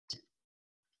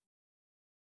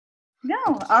No.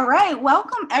 All right.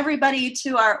 Welcome everybody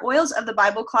to our Oils of the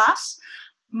Bible class.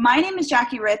 My name is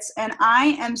Jackie Ritz, and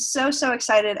I am so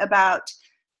excited about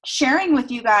sharing with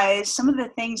you guys some of the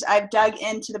things I've dug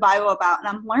into the Bible about, and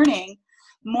I'm learning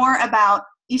more about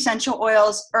essential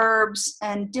oils, herbs,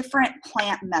 and different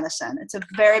plant medicine. It's a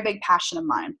very big passion of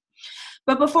mine.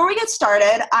 But before we get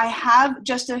started, I have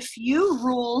just a few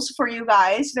rules for you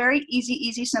guys, very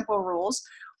easy, simple rules.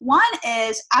 One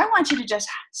is I want you to just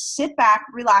sit back,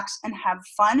 relax, and have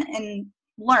fun and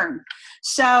learn.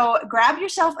 So grab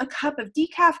yourself a cup of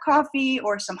decaf coffee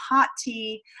or some hot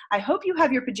tea. I hope you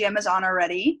have your pajamas on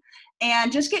already.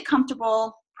 And just get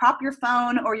comfortable, prop your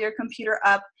phone or your computer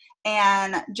up,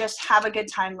 and just have a good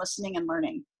time listening and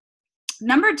learning.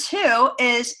 Number two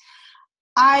is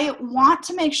I want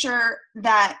to make sure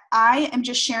that I am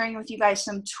just sharing with you guys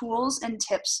some tools and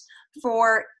tips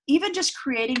for even just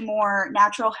creating more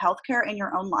natural healthcare in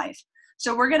your own life.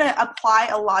 So we're going to apply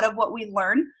a lot of what we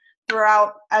learn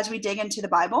throughout as we dig into the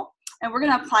Bible, and we're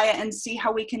going to apply it and see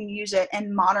how we can use it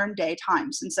in modern day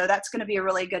times. And so that's going to be a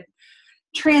really good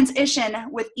transition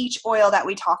with each oil that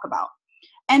we talk about.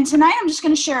 And tonight I'm just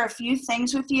going to share a few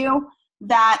things with you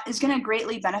that is going to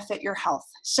greatly benefit your health.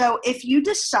 So if you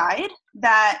decide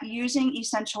that using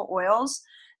essential oils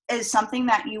is something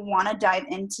that you want to dive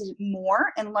into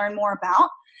more and learn more about,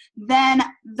 then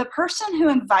the person who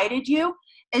invited you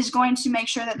is going to make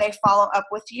sure that they follow up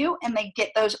with you and they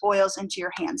get those oils into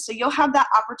your hands. So you'll have that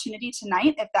opportunity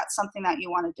tonight if that's something that you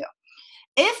want to do.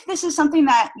 If this is something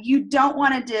that you don't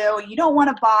want to do, you don't want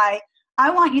to buy, I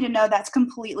want you to know that's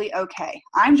completely okay.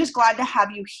 I'm just glad to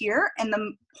have you here, and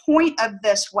the point of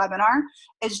this webinar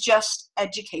is just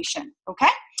education, okay?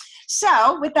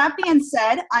 So with that being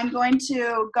said, I'm going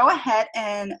to go ahead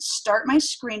and start my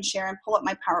screen share and pull up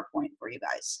my PowerPoint for you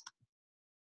guys.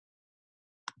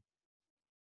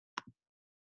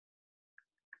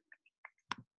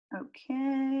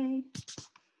 Okay,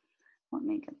 let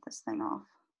me get this thing off.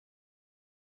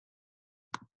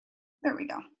 There we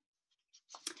go.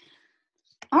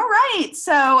 All right,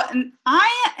 so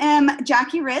I am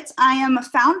Jackie Ritz. I am a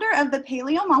founder of the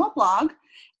Paleo Mama blog,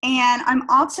 and I'm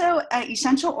also an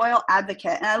essential oil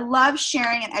advocate, and I love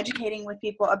sharing and educating with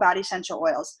people about essential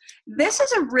oils. This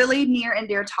is a really near and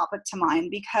dear topic to mine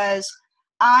because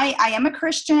I am a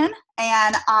Christian,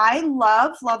 and I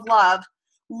love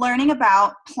learning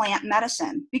about plant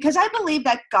medicine because I believe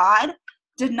that God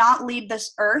did not leave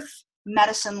this earth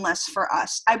medicineless for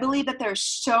us. I believe that there's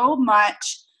so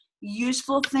much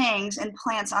useful things and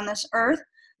plants on this earth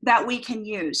that we can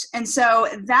use. And so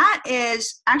that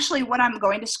is actually what I'm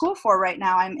going to school for right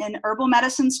now. I'm in herbal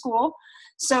medicine school.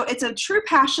 So it's a true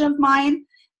passion of mine.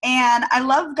 And I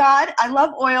love God. I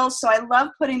love oils. So I love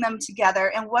putting them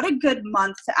together. And what a good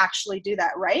month to actually do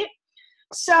that, right?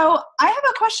 So I have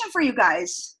a question for you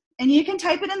guys. And you can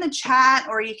type it in the chat,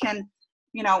 or you can,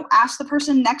 ask the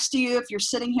person next to you if you're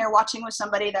sitting here watching with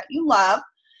somebody that you love.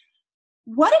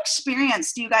 What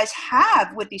experience do you guys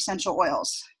have with essential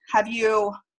oils? Have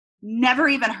you never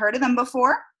even heard of them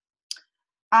before?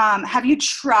 Have you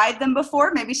tried them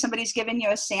before? Maybe somebody's given you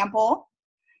a sample.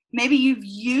 Maybe you've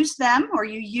used them or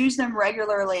you use them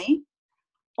regularly.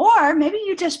 Or maybe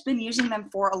you've just been using them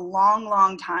for a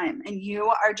long time and you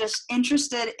are just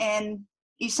interested in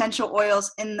essential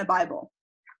oils in the Bible.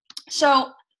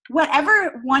 So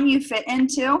whatever one you fit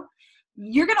into,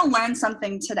 you're going to learn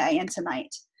something today and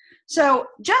tonight. So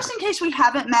just in case we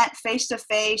haven't met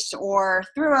face-to-face or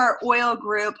through our oil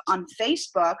group on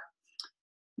Facebook,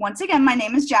 once again, my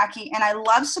name is Jackie, and I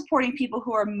love supporting people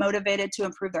who are motivated to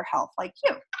improve their health like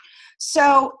you.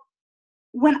 So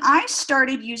when I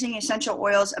started using essential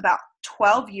oils about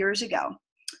 12 years ago,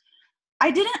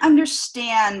 I didn't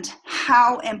understand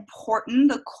how important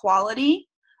the quality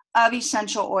of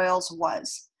essential oils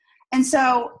was. And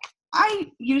so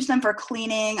I use them for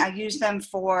cleaning. I use them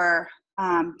for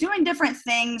doing different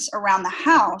things around the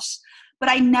house, but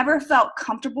I never felt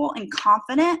comfortable and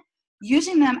confident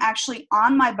using them actually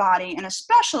on my body, and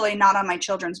especially not on my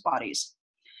children's bodies.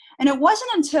 And it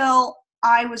wasn't until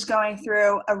I was going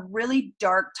through a really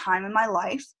dark time in my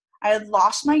life. I had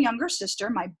lost my younger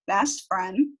sister, my best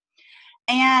friend,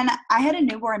 and I had a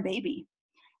newborn baby,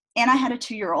 and I had a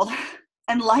 2-year-old,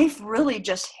 and life really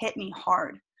just hit me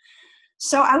hard.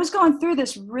 So I was going through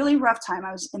this really rough time.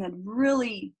 I was in a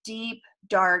really deep,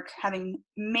 dark, having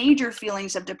major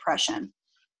feelings of depression.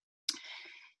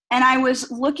 And I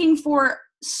was looking for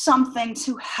something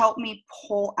to help me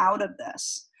pull out of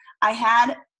this. I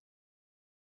had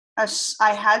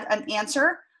an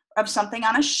answer of something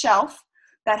on a shelf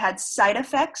that had side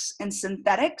effects and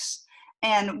synthetics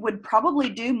and would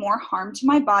probably do more harm to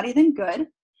my body than good.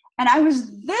 And I was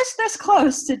this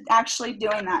close to actually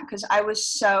doing that because I was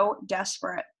so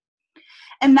desperate.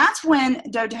 And that's when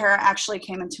doTERRA actually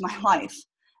came into my life.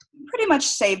 Pretty much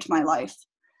saved my life.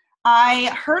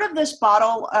 I heard of this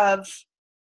bottle of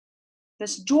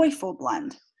this joyful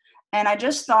blend, and I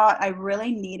just thought I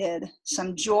really needed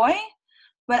some joy,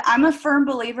 but I'm a firm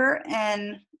believer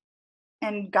in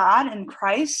God and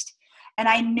Christ, and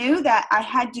I knew that I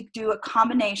had to do a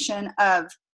combination of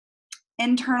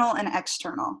internal and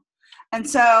external. And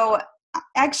so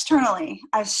externally,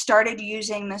 I started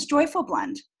using this joyful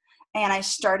blend, and I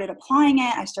started applying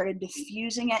it. I started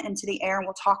diffusing it into the air, and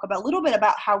we'll talk a little bit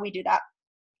about how we do that.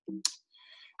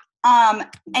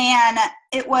 And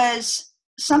it was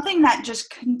something that just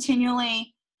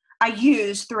continually I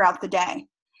used throughout the day.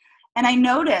 And I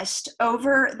noticed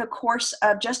over the course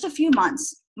of just a few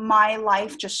months, my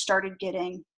life just started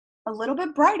getting a little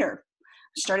bit brighter.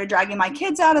 I started dragging my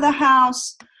kids out of the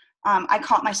house. I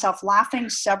caught myself laughing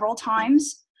several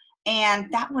times,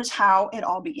 and that was how it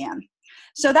all began.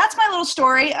 So that's my little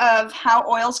story of how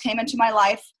oils came into my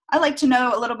life. I like to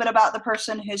know a little bit about the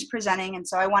person who's presenting, and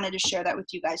so I wanted to share that with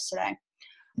you guys today.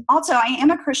 Also, I am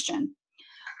a Christian.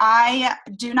 I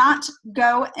do not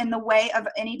go in the way of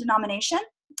any denomination.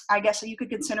 I guess you could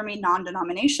consider me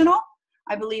non-denominational.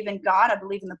 I believe in God, I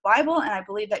believe in the Bible, and I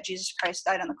believe that Jesus Christ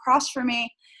died on the cross for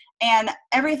me. And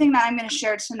everything that I'm going to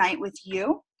share tonight with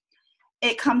you,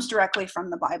 it comes directly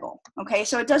from the Bible. Okay,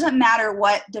 so it doesn't matter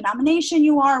what denomination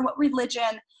you are, what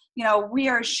religion, we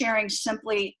are sharing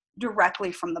simply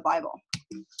directly from the Bible.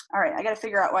 All right, I got to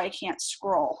figure out why I can't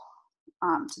scroll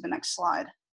to the next slide.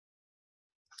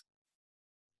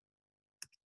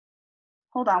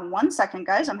 Hold on one second,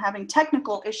 guys. I'm having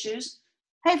technical issues.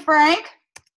 Hey, Frank.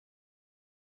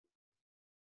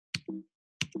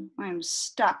 I'm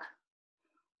stuck.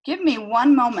 Give me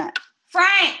one moment.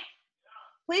 Frank,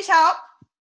 please help.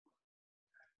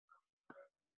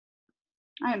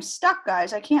 I am stuck,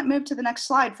 guys. I can't move to the next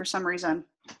slide for some reason.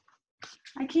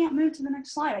 I can't move to the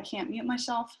next slide. I can't mute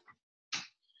myself.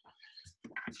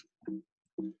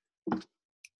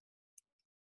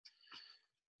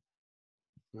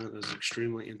 That is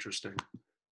extremely interesting.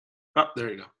 Oh,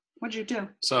 there you go. What'd you do?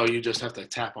 So you just have to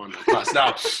tap on the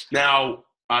plus. Now,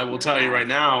 I will tell you right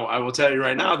now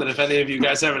that if any of you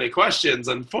guys have any questions,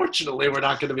 unfortunately, we're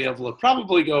not going to be able to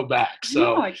probably go back.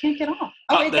 So no, I can't get off.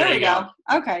 Oh, wait, there we go.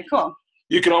 Okay, cool.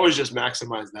 You can always just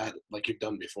maximize that like you've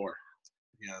done before.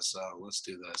 Yeah, so let's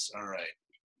do this. All right.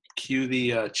 Cue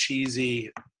the cheesy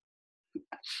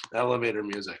elevator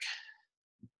music.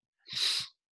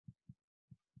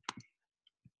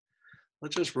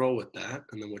 Let's just roll with that,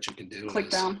 and then what you can do click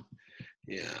down.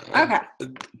 Yeah.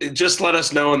 Okay. Just let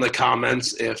us know in the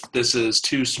comments if this is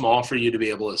too small for you to be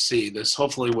able to see. This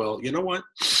hopefully will. You know what?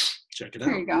 Check it out.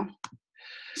 There you go.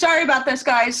 Sorry about this,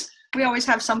 guys. We always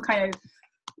have some kind of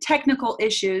technical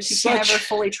issues. You can't ever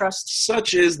fully trust.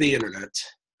 Such is the internet,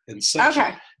 and such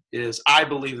is. I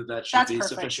believe that should be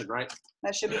sufficient, right?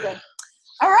 That should be good.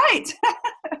 All right.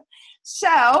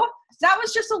 So that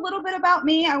was just a little bit about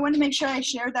me. I wanted to make sure I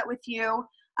shared that with you.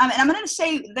 And I'm going to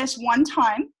say this one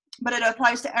time, but it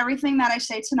applies to everything that I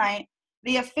say tonight.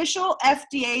 The official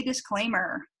FDA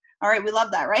disclaimer. All right, we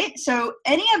love that, right? So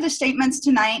any of the statements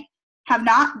tonight have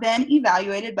not been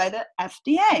evaluated by the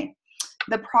FDA.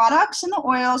 The products and the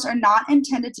oils are not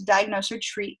intended to diagnose or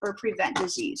treat or prevent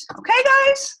disease. Okay,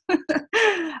 guys?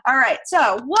 All right,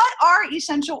 so what are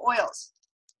essential oils?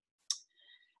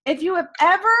 If you have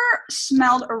ever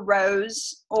smelled a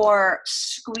rose or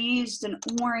squeezed an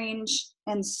orange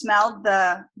and smelled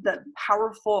the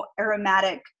powerful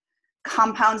aromatic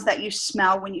compounds that you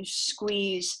smell when you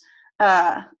squeeze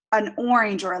an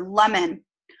orange or a lemon,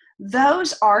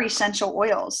 those are essential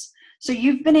oils. So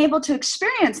you've been able to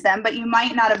experience them, but you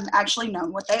might not have actually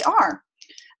known what they are.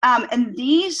 And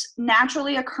these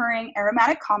naturally occurring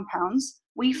aromatic compounds,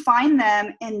 we find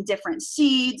them in different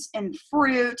seeds, in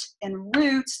fruit, in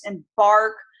roots, in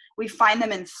bark. We find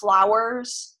them in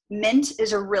flowers. Mint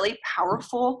is a really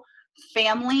powerful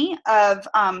family of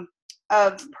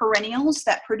perennials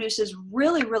that produces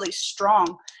really, really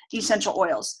strong essential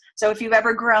oils. So if you've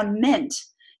ever grown mint,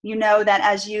 you know that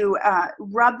as you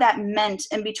rub that mint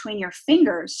in between your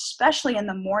fingers, especially in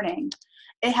the morning,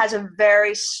 it has a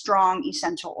very strong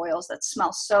essential oils that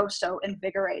smell so, so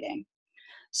invigorating.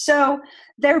 So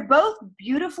they're both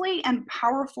beautifully and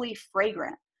powerfully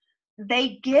fragrant.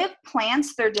 They give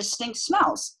plants their distinct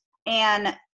smells.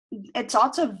 And it's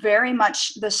also very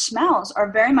much, the smells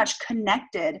are very much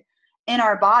connected in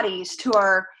our bodies to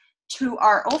our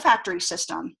olfactory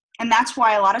system. And that's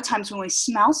why a lot of times when we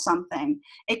smell something,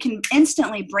 it can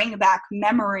instantly bring back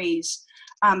memories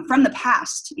from the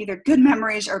past, either good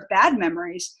memories or bad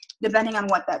memories, depending on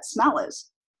what that smell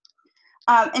is.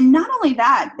 And not only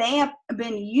that, they have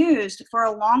been used for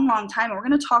a long, long time. We're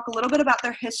going to talk a little bit about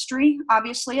their history,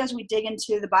 obviously, as we dig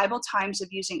into the Bible times of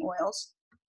using oils.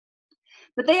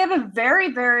 But they have a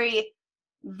very, very,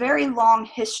 very long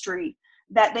history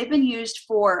that they've been used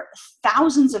for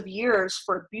thousands of years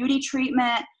for beauty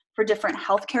treatment, for different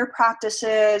healthcare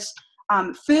practices,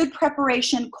 food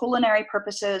preparation, culinary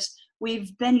purposes.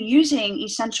 We've been using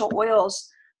essential oils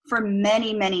for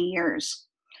many, many years.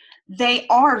 They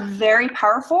are very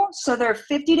powerful, so they're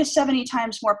 50 to 70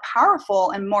 times more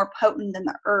powerful and more potent than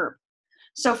the herb.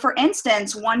 So for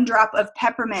instance, 1 drop of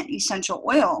peppermint essential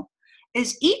oil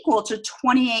is equal to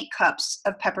 28 cups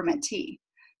of peppermint tea.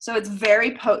 So it's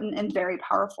very potent and very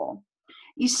powerful.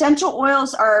 Essential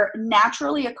oils are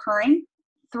naturally occurring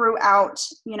throughout,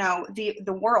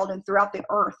 the world and throughout the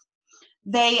earth.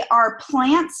 They are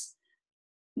plants.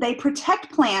 They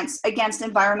protect plants against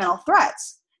environmental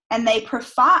threats, and they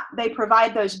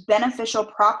provide those beneficial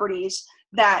properties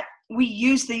that we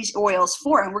use these oils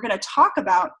for. And we're going to talk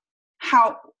about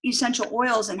how essential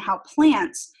oils and how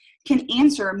plants can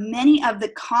answer many of the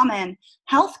common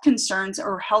health concerns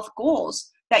or health goals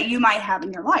that you might have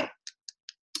in your life.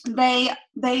 They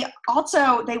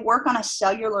work on a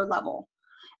cellular level,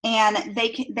 and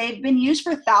they've been used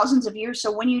for thousands of years.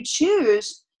 So when you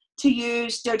choose to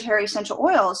use doTERRA essential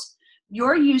oils,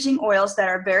 you're using oils that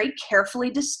are very carefully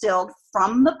distilled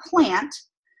from the plant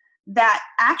that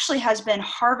actually has been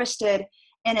harvested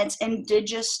in its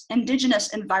indigenous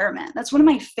environment. That's one of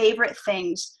my favorite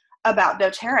things about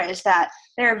doTERRA, is that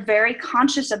they're very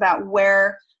conscious about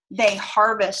where they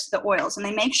harvest the oils, and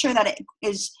they make sure that it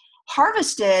is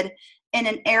harvested in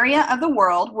an area of the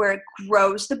world where it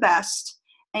grows the best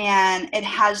and it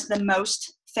has the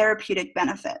most therapeutic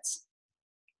benefits.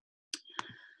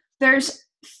 There's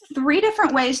 3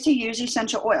 different ways to use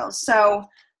essential oils. So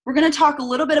we're going to talk a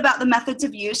little bit about the methods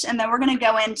of use, and then we're going to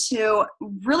go into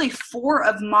really 4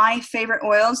 of my favorite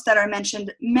oils that are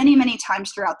mentioned many, many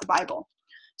times throughout the Bible.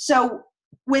 So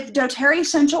with doTERRA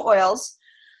essential oils,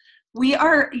 we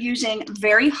are using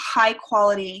very high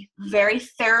quality, very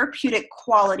therapeutic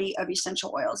quality of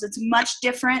essential oils. It's much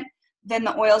different than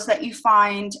the oils that you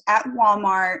find at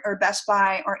Walmart or Best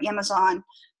Buy or Amazon.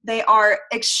 They are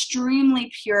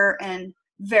extremely pure and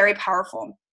very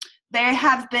powerful. They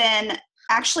have been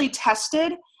actually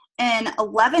tested in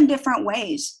 11 different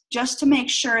ways just to make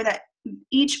sure that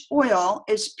each oil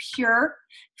is pure,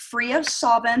 free of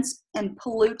solvents and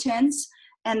pollutants,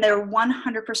 and they're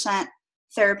 100%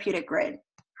 therapeutic grade.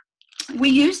 We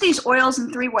use these oils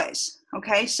in 3 ways.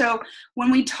 Okay, so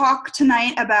when we talk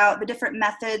tonight about the different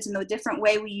methods and the different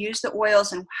way we use the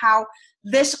oils and how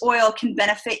this oil can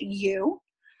benefit you,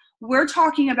 we're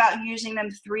talking about using them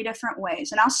 3 different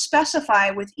ways. And I'll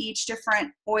specify with each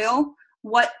different oil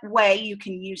what way you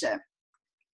can use it.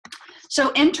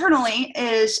 So internally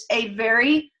is a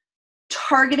very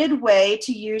targeted way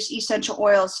to use essential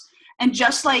oils. And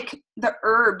just like the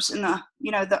herbs and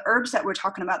the herbs that we're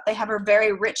talking about, they have a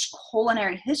very rich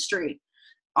culinary history.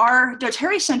 Our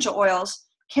doTERRA essential oils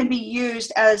can be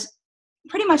used as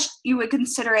pretty much, you would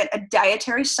consider it a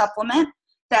dietary supplement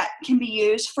that can be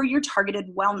used for your targeted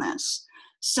wellness.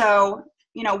 So,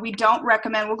 we don't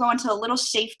recommend, we'll go into a little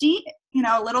safety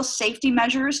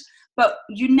measures, but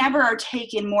you never are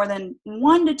taking more than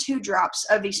 1 to 2 drops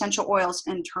of essential oils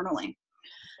internally.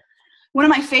 One of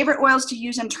my favorite oils to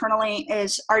use internally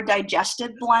is our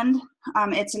digestive blend.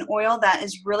 It's an oil that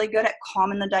is really good at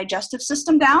calming the digestive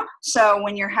system down. So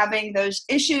when you're having those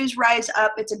issues rise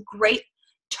up, it's a great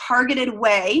targeted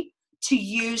way to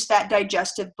use that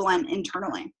digestive blend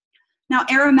internally. Now,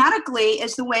 aromatically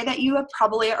is the way that you have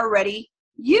probably already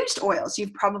used oils.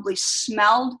 You've probably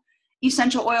smelled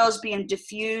essential oils being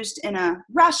diffused in a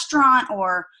restaurant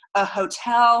or a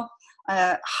hotel.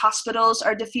 Hospitals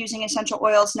are diffusing essential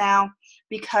oils now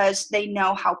because they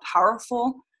know how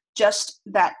powerful just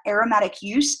that aromatic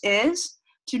use is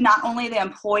to not only the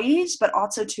employees, but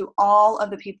also to all of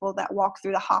the people that walk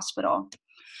through the hospital.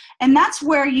 And that's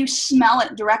where you smell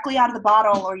it directly out of the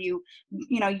bottle, or you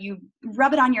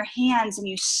rub it on your hands and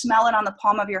you smell it on the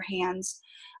palm of your hands.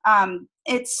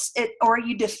 Or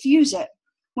you diffuse it.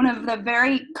 One of the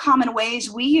very common ways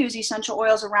we use essential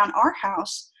oils around our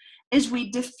house is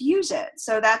we diffuse it.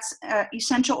 So that's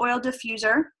essential oil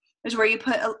diffuser, is where you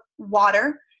put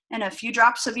water and a few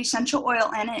drops of essential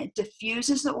oil in it. It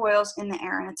diffuses the oils in the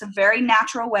air. And it's a very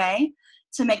natural way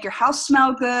to make your house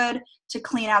smell good, to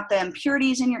clean out the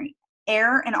impurities in your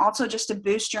air, and also just to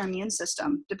boost your immune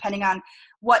system, depending on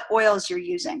what oils you're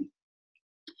using.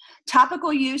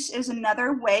 Topical use is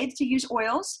another way to use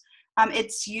oils.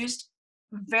 It's used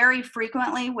very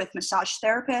frequently with massage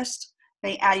therapists.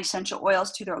 They add essential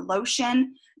oils to their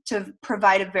lotion to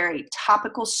provide a very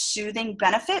topical, soothing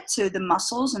benefit to the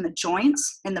muscles and the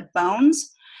joints and the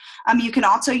bones. You can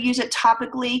also use it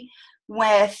topically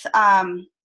with a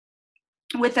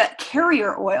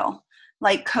carrier oil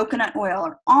like coconut oil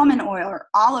or almond oil or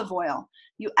olive oil.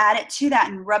 You add it to that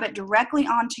and rub it directly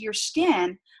onto your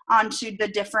skin, onto the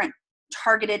different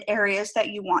targeted areas that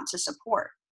you want to support.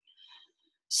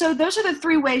 So those are the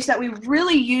 3 ways that we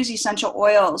really use essential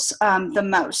oils the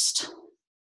most.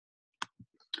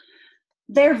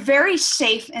 They're very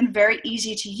safe and very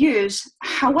easy to use.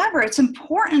 However, it's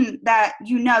important that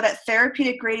you know that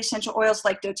therapeutic grade essential oils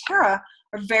like doTERRA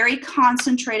are very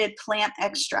concentrated plant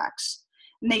extracts,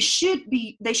 and they should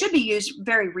be used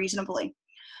very reasonably.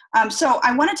 So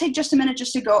I want to take just a minute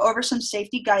just to go over some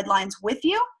safety guidelines with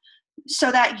you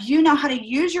so that you know how to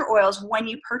use your oils when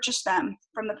you purchase them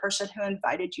from the person who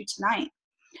invited you tonight.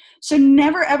 So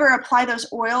never ever apply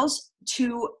those oils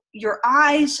to your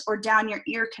eyes or down your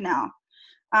ear canal.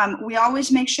 We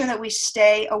always make sure that we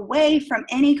stay away from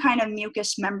any kind of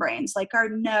mucous membranes like our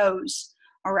nose,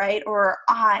 all right, or our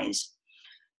eyes,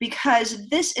 because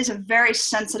this is a very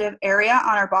sensitive area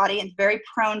on our body and very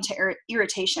prone to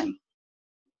irritation.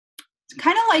 It's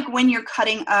kind of like when you're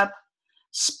cutting up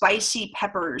spicy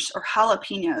peppers or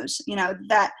jalapenos,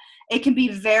 that it can be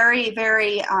very,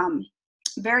 very,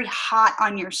 very hot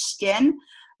on your skin,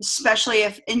 especially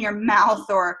if in your mouth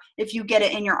or if you get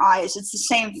it in your eyes. It's the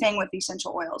same thing with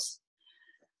essential oils.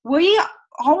 We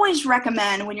always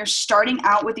recommend when you're starting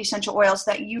out with essential oils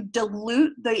that you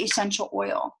dilute the essential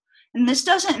oil. And this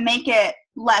doesn't make it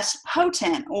less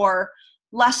potent or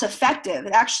less effective.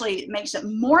 It actually makes it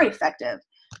more effective.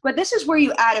 But this is where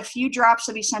you add a few drops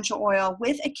of essential oil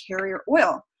with a carrier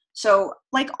oil. So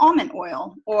like almond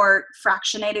oil or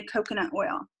fractionated coconut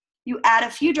oil. You add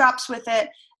a few drops with it,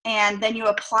 and then you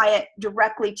apply it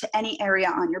directly to any area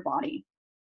on your body.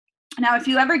 Now, if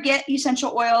you ever get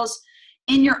essential oils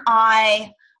in your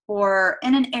eye or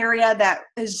in an area that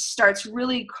starts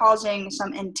really causing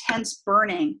some intense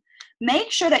burning,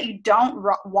 make sure that you don't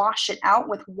wash it out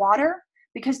with water,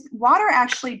 because water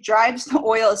actually drives the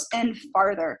oils in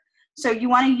farther. So you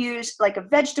want to use like a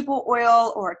vegetable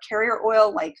oil or a carrier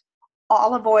oil like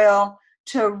olive oil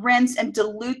to rinse and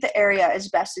dilute the area as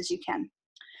best as you can.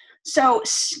 So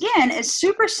skin is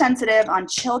super sensitive on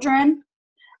children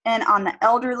and on the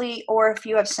elderly, or if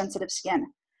you have sensitive skin.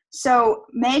 So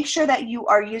make sure that you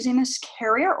are using this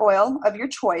carrier oil of your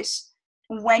choice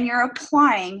when you're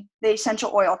applying the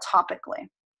essential oil topically.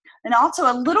 And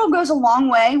also a little goes a long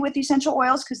way with essential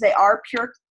oils because they are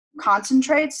pure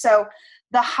concentrates. So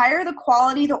the higher the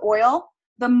quality the oil,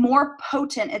 the more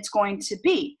potent it's going to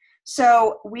be.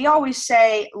 So we always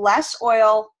say less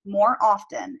oil more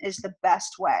often is the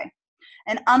best way.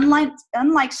 And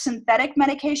unlike synthetic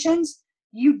medications,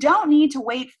 you don't need to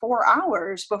wait 4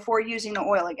 hours before using the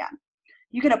oil again.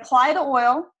 You can apply the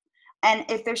oil, and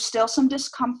if there's still some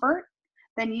discomfort,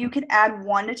 then you could add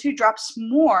 1 to 2 drops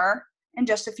more in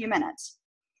just a few minutes.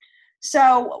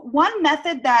 So one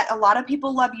method that a lot of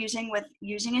people love using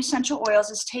essential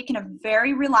oils is taking a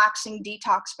very relaxing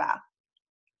detox bath.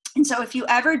 And so if you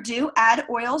ever do add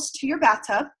oils to your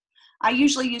bathtub, I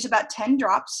usually use about 10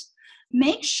 drops.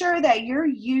 Make sure that you're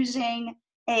using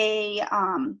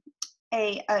an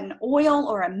oil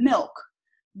or a milk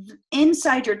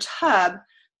inside your tub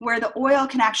where the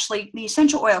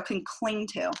essential oil can cling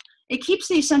to. It keeps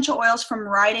the essential oils from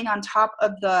riding on top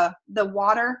of the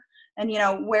water and,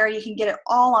 where you can get it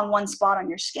all on one spot on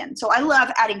your skin. So I love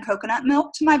adding coconut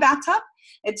milk to my bathtub.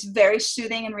 It's very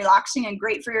soothing and relaxing and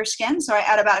great for your skin. So I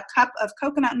add about a cup of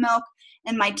coconut milk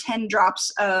and my 10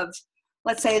 drops of,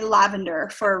 let's say, lavender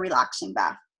for a relaxing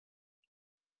bath.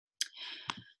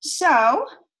 So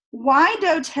why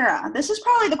doTERRA? This is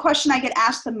probably the question I get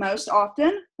asked the most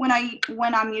often when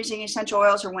I'm using essential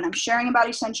oils or when I'm sharing about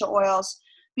essential oils,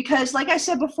 because like I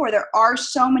said before, there are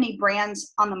so many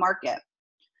brands on the market.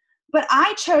 But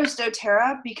I chose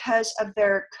doTERRA because of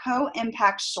their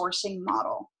co-impact sourcing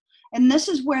model. And this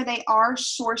is where they are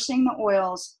sourcing the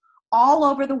oils all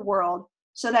over the world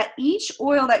so that each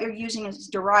oil that you're using is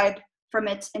derived from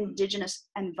its indigenous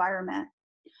environment.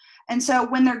 And so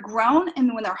when they're grown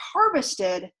and when they're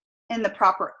harvested in the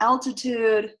proper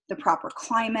altitude, the proper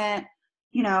climate,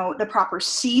 the proper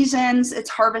seasons it's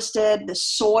harvested, the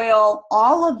soil,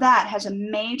 all of that has a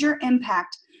major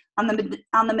impact on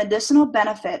the medicinal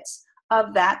benefits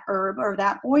of that herb or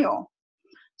that oil.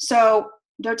 So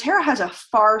doTERRA has a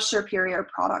far superior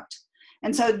product.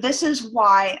 And so this is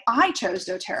why I chose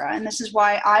doTERRA, and this is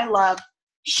why I love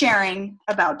sharing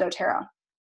about doTERRA.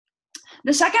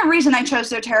 The second reason I chose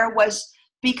doTERRA was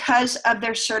because of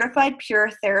their certified pure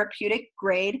therapeutic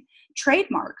grade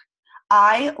trademark.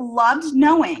 I loved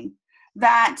knowing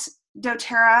that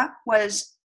doTERRA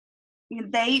was,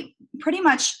 they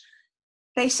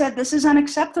said this is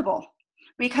unacceptable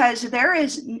because there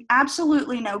is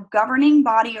absolutely no governing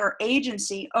body or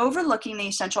agency overlooking the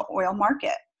essential oil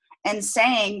market and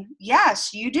saying,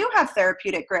 yes, you do have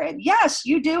therapeutic grade. Yes,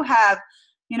 you do have,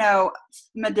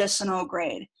 medicinal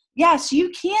grade. Yes, you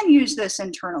can use this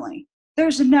internally.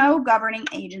 There's no governing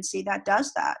agency that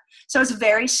does that. So it's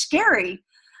very scary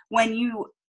when you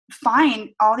find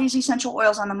all these essential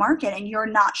oils on the market and you're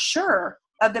not sure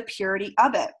of the purity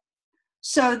of it.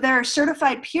 So their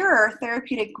certified pure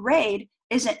therapeutic grade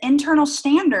is an internal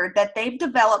standard that they've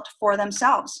developed for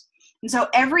themselves. And so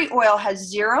every oil has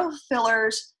 0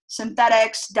 fillers,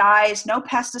 synthetics, dyes, no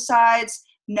pesticides,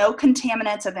 no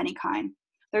contaminants of any kind.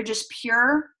 They're just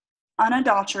pure,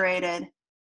 unadulterated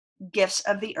gifts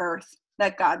of the earth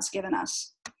that God's given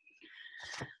us.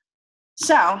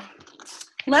 So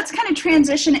let's kind of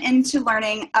transition into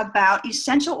learning about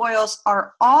essential oils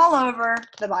are all over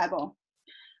the Bible.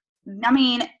 I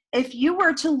mean, if you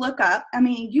were to look up,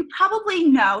 you probably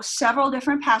know several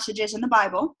different passages in the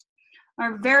Bible.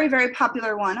 A very, very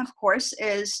popular one, of course,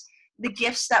 is the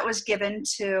gifts that was given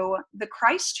to the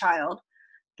Christ child.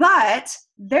 But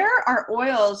there are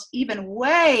oils even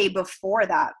way before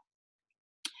that.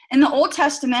 In the Old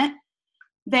Testament,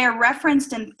 they are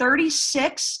referenced in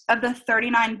 36 of the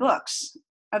 39 books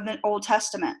of the Old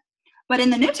Testament. But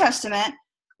in the New Testament,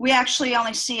 we actually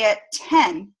only see it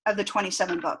 10 of the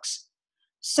 27 books.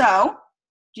 So,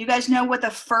 do you guys know what the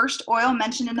first oil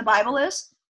mentioned in the Bible is?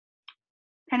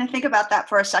 Kind of think about that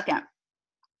for a second.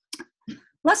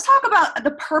 Let's talk about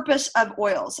the purpose of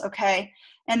oils, okay?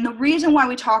 And the reason why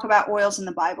we talk about oils in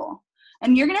the Bible.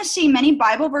 And you're going to see many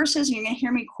Bible verses, and you're going to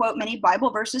hear me quote many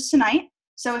Bible verses tonight.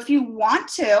 So if you want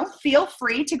to, feel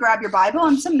free to grab your Bible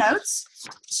and some notes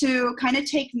to kind of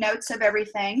take notes of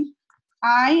everything.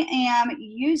 I am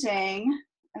using,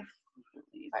 I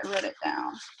believe I wrote it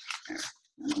down. I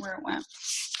don't know where it went.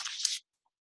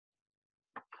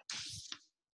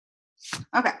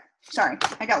 Okay, sorry,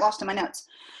 I got lost in my notes.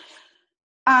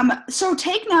 So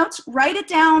take notes, write it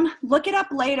down, look it up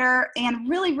later, and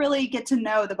really, really get to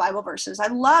know the Bible verses. I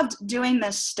loved doing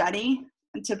this study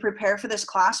to prepare for this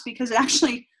class because it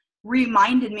actually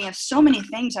reminded me of so many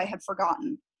things I had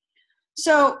forgotten.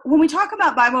 So when we talk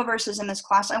about Bible verses in this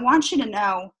class, I want you to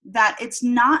know that it's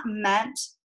not meant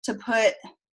to put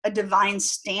a divine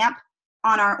stamp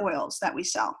on our oils that we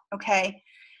sell, okay?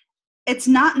 It's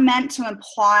not meant to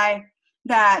imply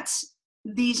that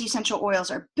these essential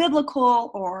oils are biblical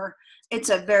or it's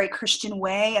a very Christian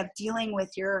way of dealing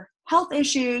with your health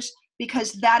issues,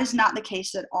 because that is not the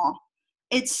case at all.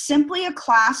 It's simply a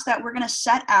class that we're going to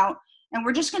set out, and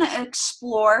we're just going to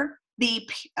explore the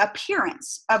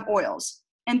appearance of oils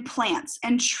and plants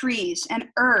and trees and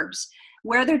herbs,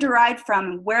 where they're derived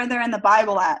from, where they're in the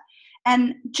Bible at,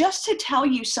 and just to tell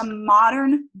you some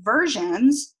modern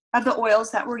versions of the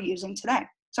oils that we're using today.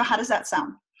 So how does that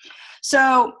sound?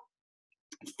 So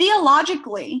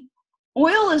theologically,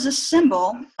 oil is a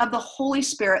symbol of the Holy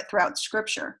Spirit throughout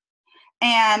Scripture.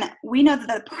 And we know that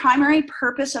the primary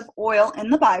purpose of oil in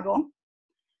the Bible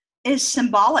is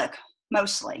symbolic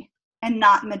mostly and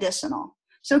not medicinal.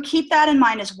 So keep that in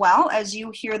mind as well as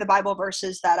you hear the Bible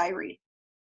verses that I read.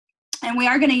 And we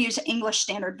are going to use the English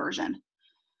Standard Version.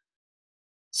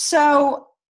 So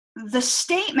the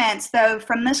statements, though,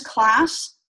 from this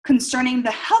class concerning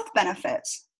the health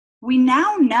benefits, we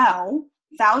now know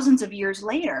thousands of years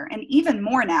later, and even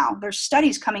more now. There's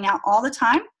studies coming out all the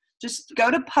time. Just go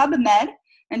to PubMed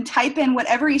and type in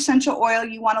whatever essential oil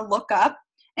you want to look up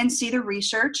and see the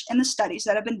research and the studies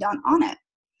that have been done on it.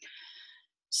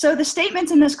 So the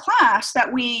statements in this class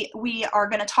that we are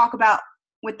going to talk about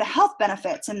with the health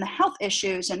benefits and the health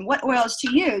issues and what oils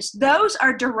to use, those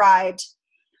are derived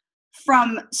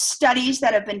from studies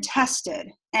that have been tested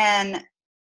and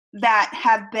that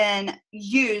have been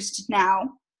used now,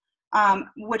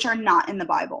 which are not in the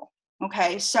Bible.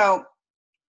 Okay, so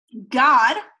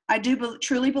God, I do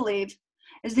truly believe,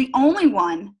 is the only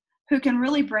one who can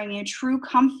really bring you true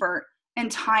comfort in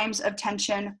times of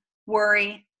tension,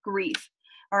 worry, grief.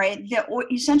 All right, the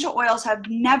essential oils have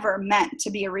never meant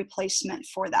to be a replacement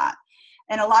for that.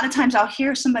 And a lot of times I'll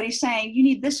hear somebody saying, you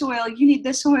need this oil, you need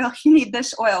this oil, you need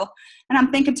this oil. And I'm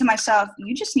thinking to myself,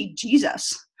 you just need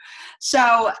Jesus.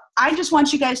 So I just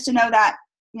want you guys to know that,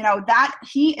 that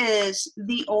he is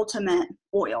the ultimate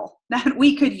oil that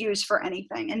we could use for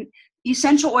anything. And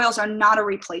essential oils are not a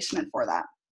replacement for that.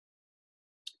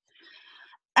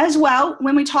 As well,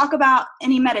 when we talk about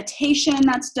any meditation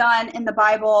that's done in the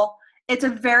Bible, it's a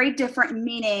very different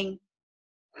meaning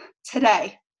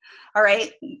today. All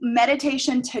right.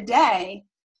 Meditation today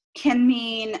can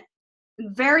mean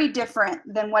very different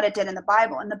than what it did in the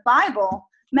Bible. In the Bible,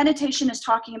 meditation is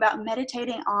talking about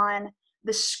meditating on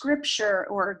the scripture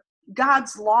or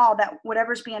God's law, that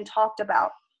whatever's being talked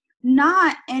about,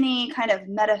 not any kind of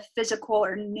metaphysical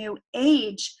or new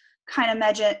age kind of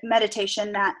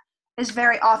meditation that is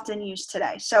very often used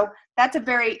today. So that's a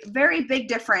very, very big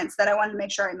difference that I wanted to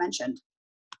make sure I mentioned.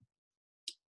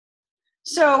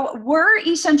 So were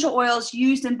essential oils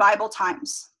used in Bible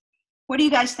times? What do you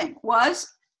guys think?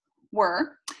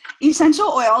 Were essential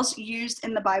oils used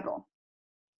in the Bible?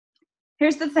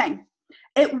 Here's the thing.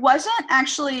 It wasn't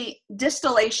actually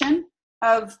distillation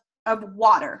of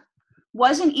water.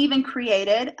 Wasn't even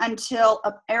created until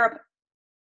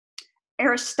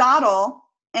Aristotle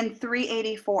in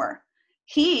 384.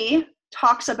 He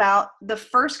talks about the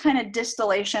first kind of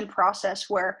distillation process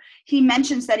where he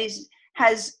mentions that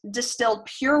has distilled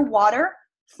pure water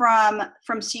from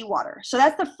seawater. So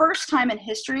that's the first time in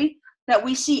history that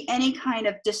we see any kind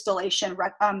of distillation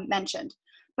mentioned.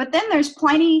 But then there's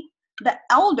Pliny the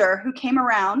Elder, who came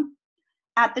around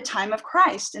at the time of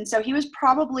Christ. And so he was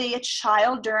probably a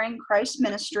child during Christ's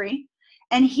ministry.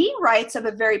 And he writes of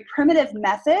a very primitive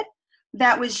method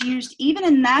that was used even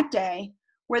in that day,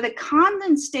 where the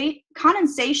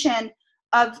condensation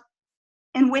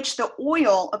in which the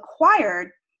oil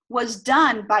acquired was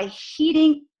done by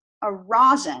heating a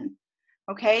rosin.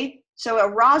 Okay, so a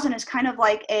rosin is kind of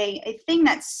like a thing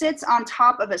that sits on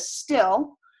top of a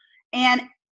still, and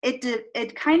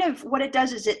it kind of, what it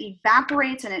does is it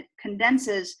evaporates and it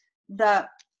condenses the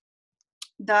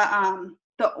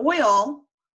oil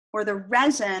or the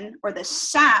resin or the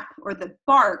sap or the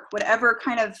bark, whatever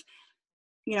kind of,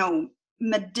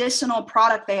 medicinal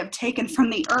product they have taken from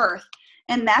the earth,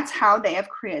 and that's how they have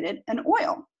created an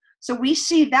oil. So we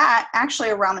see that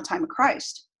actually around the time of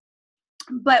Christ.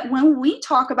 But when we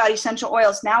talk about essential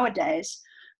oils nowadays,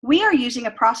 we are using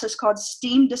a process called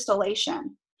steam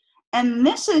distillation. And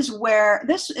this is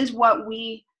what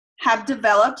we have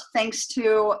developed thanks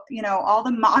to, all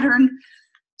the modern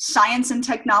science and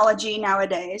technology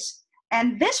nowadays.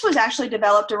 And this was actually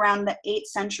developed around the 8th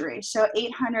century, so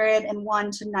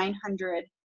 801 to 900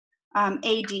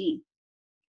 AD.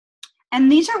 And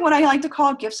these are what I like to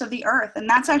call gifts of the earth. And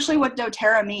that's actually what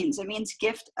doTERRA means. It means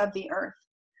gift of the earth.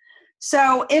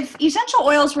 So if essential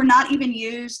oils were not even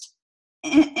used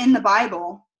in the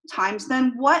Bible times,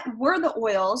 then what were the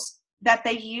oils that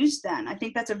they used then? I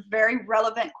think that's a very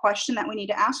relevant question that we need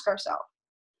to ask ourselves.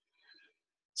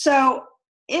 So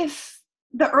if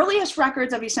the earliest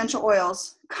records of essential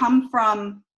oils come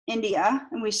from India,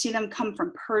 and we see them come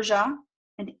from Persia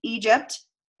and Egypt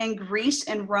and Greece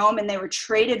and Rome, and they were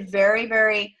traded very,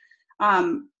 very,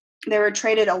 they were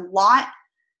traded a lot.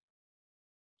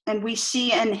 And we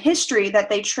see in history that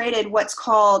they traded what's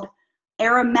called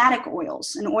aromatic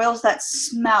oils, and oils that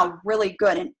smell really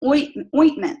good, and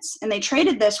ointments. And they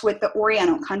traded this with the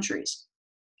Oriental countries.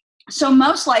 So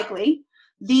most likely,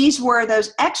 these were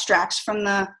those extracts from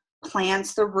the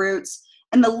plants, the roots,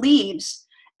 and the leaves,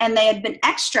 and they had been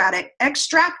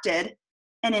extracted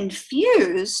and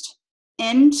infused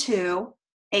into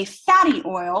a fatty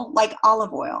oil like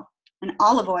olive oil. And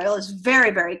olive oil is very,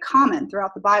 very common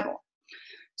throughout the Bible.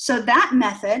 So that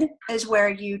method is where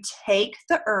you take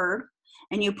the herb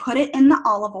and you put it in the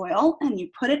olive oil and you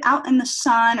put it out in the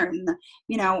sun or in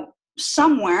the,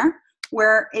 somewhere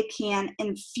where it can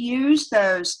infuse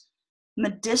those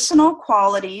medicinal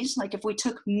qualities. Like if we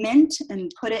took mint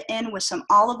and put it in with some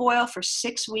olive oil for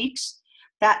 6 weeks,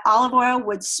 that olive oil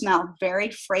would smell very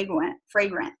fragrant.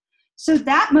 So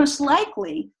that most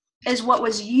likely is what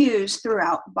was used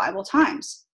throughout Bible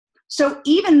times. So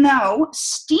even though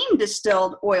steam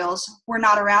distilled oils were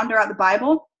not around throughout the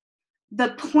Bible,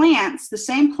 the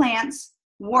same plants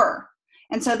were.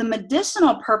 And so the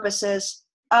medicinal purposes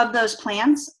of those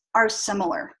plants are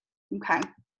similar. Okay.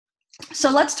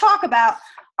 So let's talk about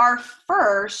our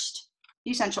first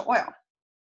essential oil.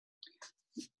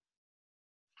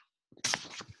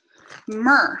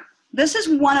 Myrrh. This is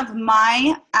one of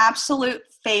my absolute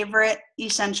favorite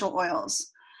essential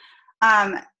oils.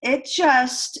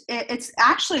 It's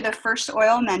actually the first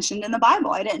oil mentioned in the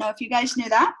Bible. I didn't know if you guys knew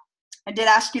that. I did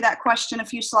ask you that question a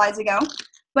few slides ago,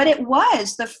 but it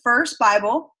was the first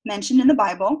Bible mentioned in the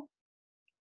Bible.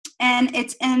 And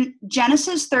it's in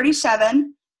Genesis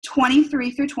 37,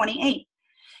 23 through 28.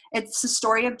 It's the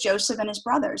story of Joseph and his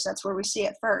brothers. That's where we see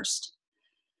it first.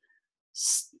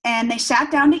 And they sat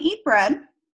down to eat bread,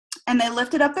 And they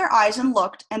lifted up their eyes and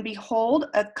looked, and behold,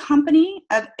 a company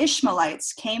of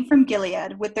Ishmaelites came from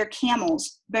Gilead with their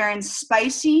camels, bearing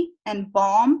spicy and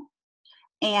balm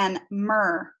and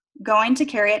myrrh, going to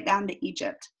carry it down to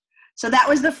Egypt. So that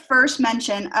was the first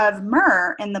mention of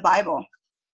myrrh in the Bible.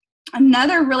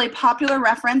 Another really popular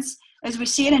reference is we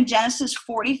see it in Genesis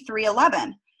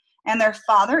 43:11. And their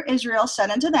father Israel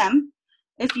said unto them,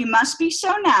 if you must be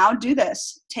so now, do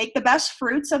this. Take the best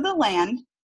fruits of the land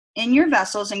in your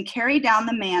vessels and carry down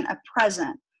the man a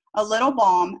present, a little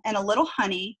balm and a little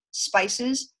honey,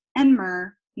 spices and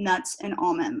myrrh, nuts and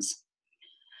almonds.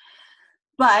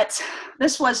 But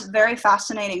this was very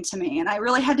fascinating to me, and I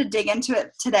really had to dig into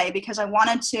it today because I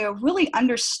wanted to really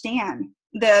understand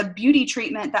the beauty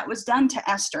treatment that was done to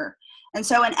Esther. And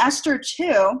so in Esther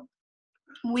 2,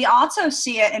 we also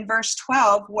see it in verse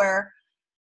 12 where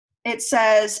it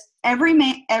says, every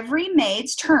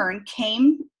maid's turn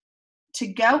came to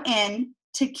go in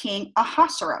to King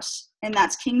Ahasuerus, and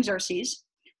that's King Xerxes.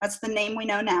 That's the name we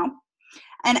know now.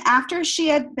 And after she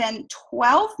had been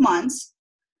 12 months,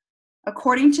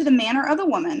 according to the manner of the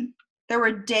woman, there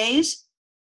were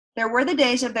the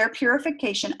days of their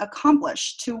purification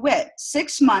accomplished, to wit,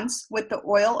 6 months with the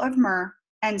oil of myrrh,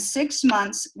 and 6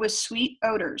 months with sweet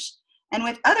odors, and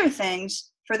with other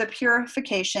things for the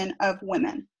purification of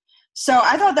women. So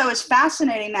I thought that was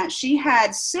fascinating that she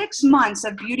had 6 months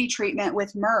of beauty treatment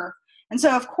with myrrh. And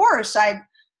so, of course, I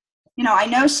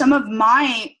know some of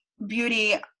my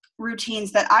beauty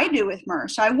routines that I do with myrrh.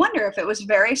 So I wonder if it was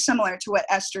very similar to what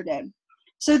Esther did.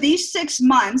 So these 6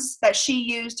 months that she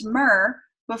used myrrh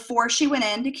before she went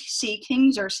in to see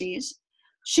King Xerxes,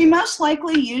 she most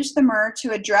likely used the myrrh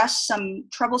to address some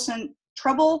troublesome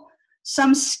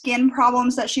skin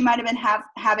problems that she might have been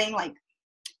having, like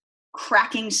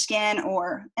cracking skin,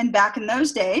 and back in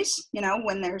those days,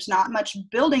 when there's not much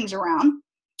buildings around,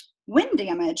 wind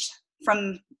damage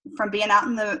from being out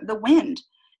in the wind,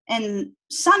 and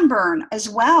sunburn as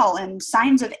well, and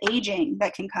signs of aging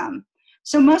that can come.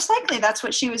 So most likely that's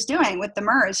what she was doing with the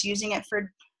myrrh, is using it for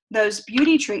those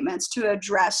beauty treatments to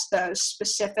address those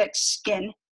specific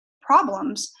skin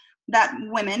problems that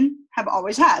women have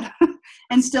always had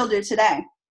and still do today.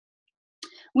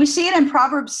 We see it in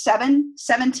Proverbs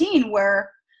 7:17,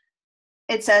 where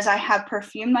it says, I have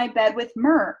perfumed my bed with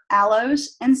myrrh,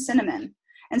 aloes, and cinnamon.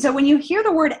 And so when you hear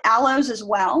the word aloes as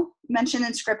well mentioned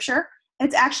in scripture,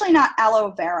 it's actually not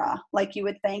aloe vera like you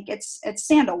would think. It's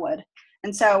sandalwood.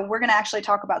 And so we're going to actually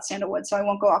talk about sandalwood, so I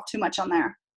won't go off too much on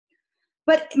there.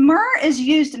 But myrrh is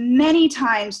used many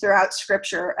times throughout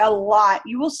scripture, a lot.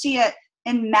 You will see it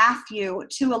in Matthew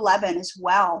 2:11 as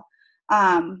well.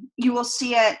 You will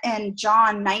see it in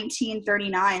John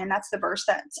 19:39, and that's the verse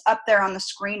that's up there on the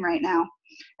screen right now.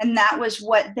 And that was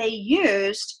what they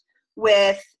used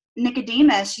with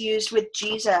Nicodemus, used with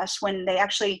Jesus when they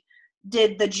actually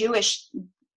did the Jewish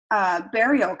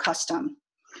burial custom.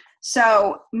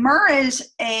 So myrrh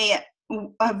is a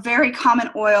very common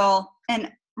oil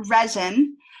and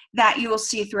resin that you will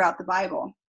see throughout the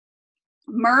Bible.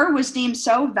 Myrrh was deemed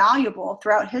so valuable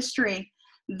throughout history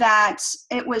that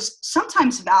it was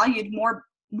sometimes valued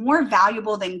more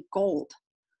valuable than gold.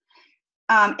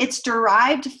 It's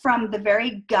derived from the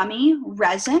very gummy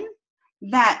resin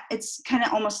that it's kind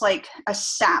of almost like a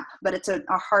sap, but it's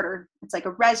it's like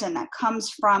a resin that comes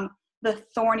from the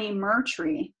thorny myrrh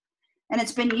tree. And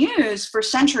it's been used for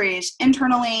centuries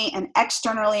internally and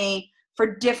externally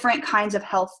for different kinds of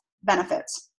health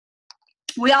benefits.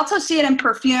 We also see it in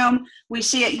perfume. We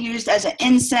see it used as an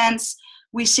incense.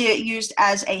 We see it used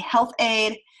as a health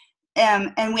aid.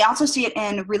 And we also see it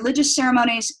in religious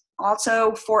ceremonies,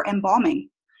 also for embalming.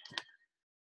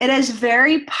 It has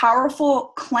very powerful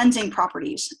cleansing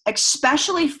properties,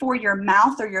 especially for your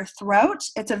mouth or your throat.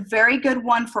 It's a very good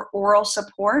one for oral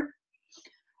support.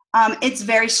 It's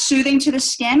very soothing to the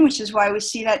skin, which is why we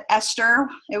see that Esther,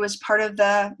 it was part of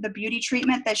the beauty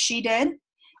treatment that she did.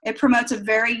 It promotes a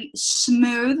very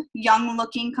smooth,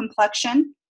 young-looking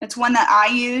complexion. It's one that I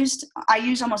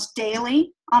use almost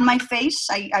daily on my face.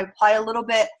 I apply a little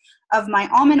bit of my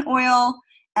almond oil,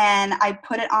 and I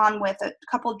put it on with a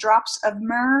couple drops of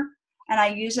myrrh, and I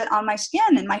use it on my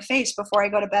skin and my face before I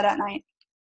go to bed at night.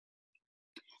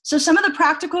 So some of the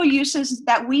practical uses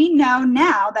that we know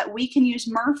now that we can use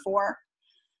myrrh for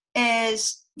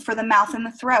is for the mouth and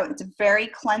the throat. It's very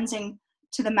cleansing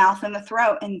to the mouth and the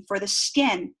throat and for the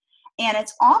skin. And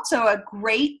it's also a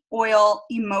great oil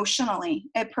emotionally.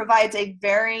 It provides a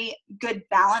very good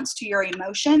balance to your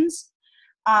emotions.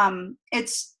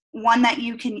 It's one that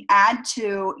you can add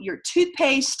to your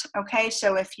toothpaste. Okay,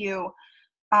 so if you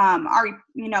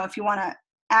if you want to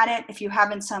add it, if you're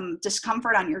having some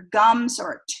discomfort on your gums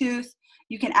or a tooth,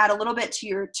 You can add a little bit to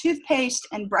your toothpaste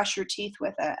and brush your teeth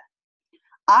with it.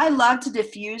 I love to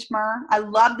diffuse myrrh. I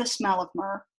love the smell of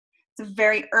myrrh. It's a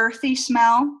very earthy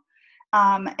smell.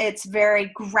 It's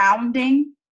very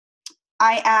grounding.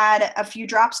 I add a few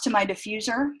drops to my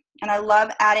diffuser, and I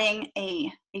love adding a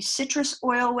citrus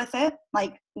oil with it,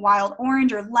 like wild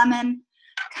orange or lemon,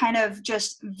 kind of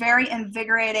just very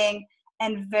invigorating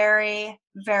and very,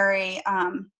 very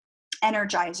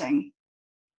energizing.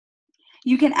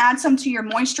 You can add some to your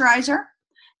moisturizer,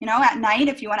 at night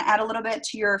if you want to add a little bit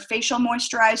to your facial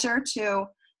moisturizer to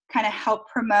kind of help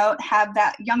have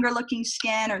that younger looking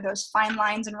skin or those fine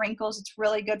lines and wrinkles. It's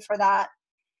really good for that.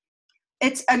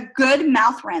 It's a good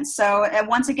mouth rinse. So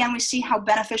once again, we see how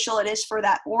beneficial it is for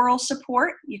that oral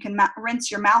support. You can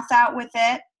rinse your mouth out with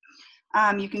it.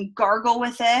 You can gargle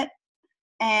with it.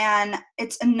 And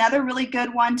it's another really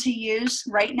good one to use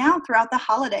right now throughout the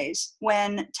holidays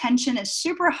when tension is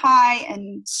super high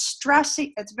and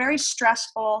stressy. It's very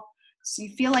stressful. So you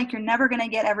feel like you're never going to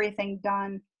get everything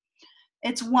done.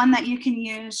 It's one that you can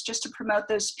use just to promote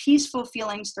those peaceful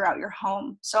feelings throughout your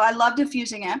home. So I love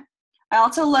diffusing it. I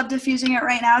also love diffusing it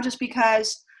right now just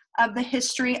because of the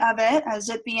history of it, as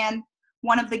it being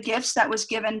one of the gifts that was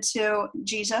given to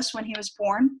Jesus when he was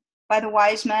born by the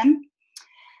wise men.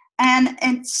 And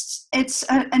it's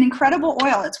an incredible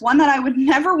oil. It's one that I would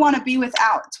never want to be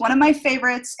without. It's one of my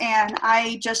favorites, and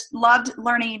I just loved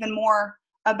learning even more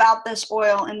about this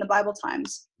oil in the Bible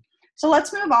times. So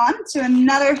let's move on to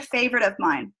another favorite of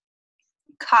mine,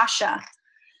 kasha.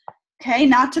 Okay,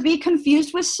 not to be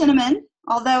confused with cinnamon,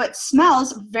 although it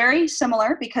smells very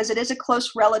similar because it is a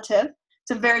close relative. It's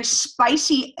a very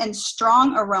spicy and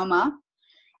strong aroma.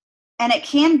 And it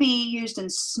can be used in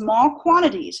small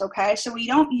quantities, okay? So we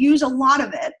don't use a lot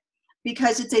of it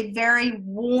because it's a very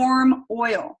warm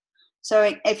oil.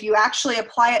 So if you actually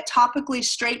apply it topically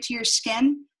straight to your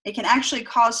skin, it can actually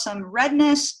cause some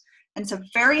redness, and it's a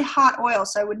very hot oil.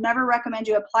 So I would never recommend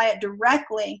you apply it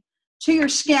directly to your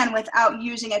skin without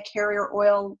using a carrier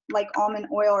oil like almond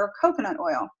oil or coconut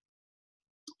oil.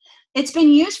 It's been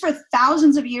used for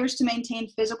thousands of years to maintain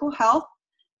physical health,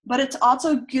 but it's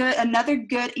also another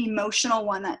good emotional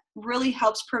one that really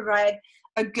helps provide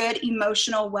a good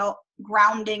emotional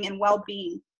grounding and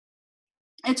well-being.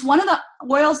 It's one of the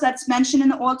oils that's mentioned in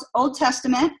the Old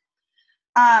Testament,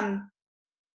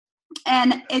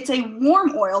 and it's a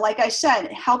warm oil. Like I said,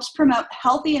 it helps promote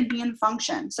healthy immune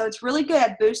function. So it's really good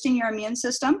at boosting your immune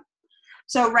system.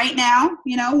 So right now,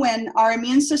 when our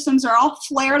immune systems are all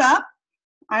flared up,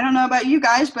 I don't know about you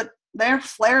guys, but they're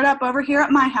flared up over here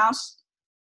at my house.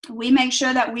 We make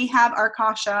sure that we have our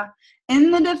kasha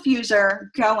in the diffuser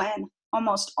going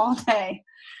almost all day.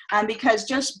 Because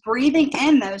just breathing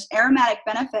in those aromatic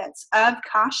benefits of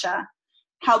kasha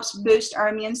helps boost our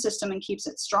immune system and keeps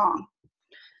it strong.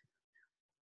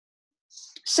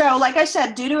 So like I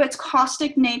said, due to its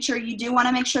caustic nature, you do want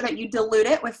to make sure that you dilute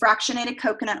it with fractionated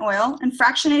coconut oil. And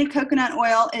fractionated coconut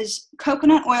oil is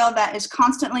coconut oil that is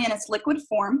constantly in its liquid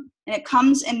form. And it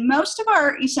comes in most of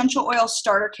our essential oil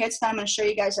starter kits that I'm going to show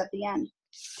you guys at the end.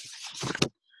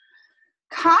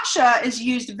 Kasha is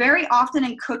used very often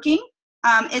in cooking.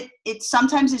 It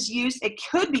sometimes is used, it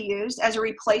could be used as a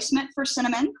replacement for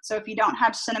cinnamon. So if you don't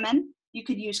have cinnamon, you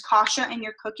could use kasha in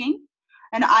your cooking.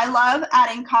 And I love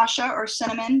adding kasha or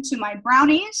cinnamon to my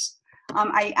brownies.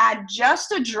 I add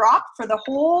just a drop for the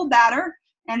whole batter,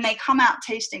 and they come out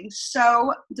tasting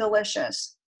so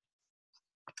delicious.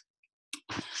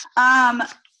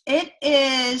 It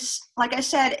is, like I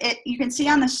said, you can see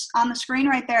on the screen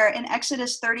right there in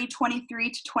Exodus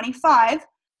 30:23-25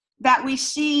 that we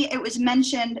see it was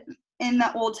mentioned in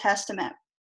the Old Testament.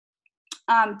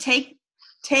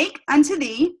 Take unto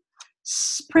thee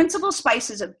principal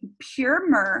spices of pure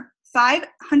myrrh,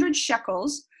 500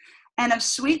 shekels, and of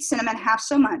sweet cinnamon half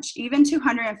so much, even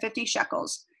 250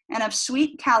 shekels, and of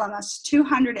sweet calamus,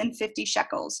 250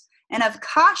 shekels, and of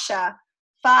kasha,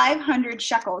 500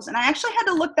 shekels. And I actually had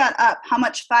to look that up, how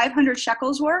much 500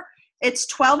 shekels were. It's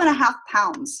 12.5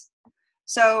 pounds.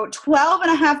 So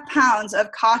 12.5 pounds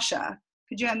of kasha.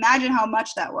 Could you imagine how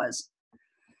much that was?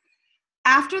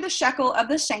 After the shekel of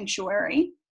the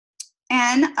sanctuary,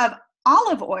 and of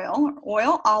olive oil,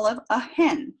 olive, a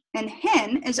hin. And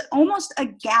hin is almost a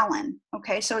gallon.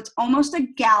 Okay, so it's almost a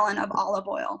gallon of olive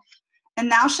oil.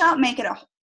 And thou shalt make it a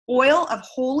oil of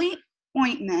holy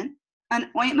ointment,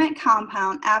 an ointment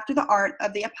compound after the art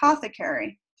of the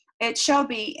apothecary. It shall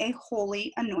be a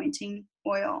holy anointing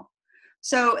oil.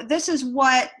 So this is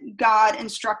what God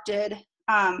instructed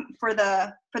for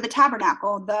the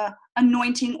tabernacle, the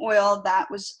anointing oil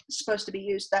that was supposed to be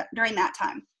used during that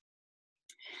time.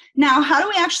 Now, how do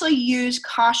we actually use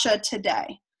kasha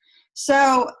today?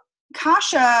 So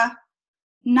kasha,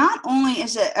 not only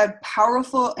is it a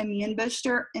powerful immune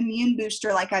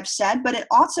booster, like I've said, but it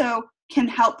also can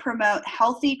help promote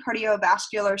healthy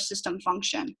cardiovascular system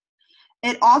function.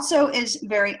 It also is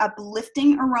very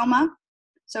uplifting aroma.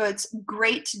 So it's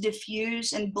great to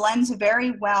diffuse and blends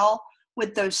very well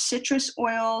with those citrus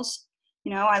oils.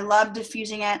 You know, I love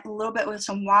diffusing it a little bit with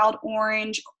some wild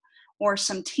orange or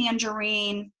some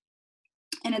tangerine.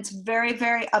 And it's very,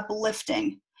 very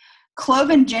uplifting. Clove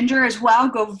and ginger as well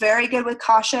go very good with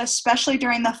kasha, especially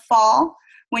during the fall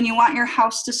when you want your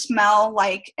house to smell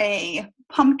like a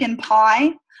pumpkin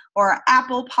pie or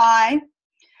apple pie.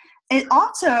 It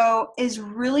also is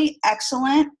really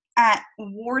excellent at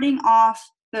warding off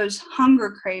those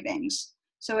hunger cravings.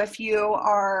 So if you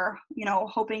are,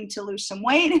 hoping to lose some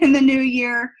weight in the new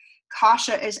year,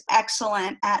 kasha is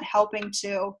excellent at helping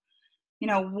to,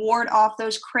 ward off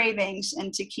those cravings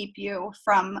and to keep you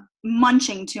from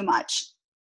munching too much.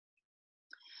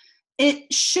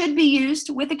 It should be used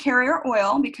with a carrier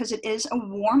oil because it is a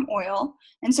warm oil.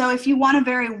 And so if you want a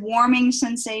very warming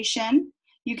sensation,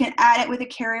 you can add it with a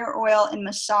carrier oil and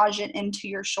massage it into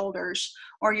your shoulders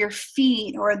or your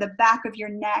feet or the back of your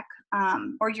neck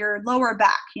or your lower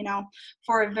back,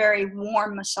 for a very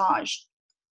warm massage.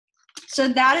 So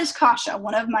that is kasha,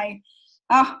 one of my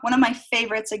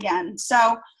favorites again.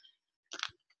 So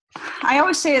I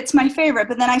always say it's my favorite,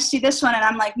 but then I see this one and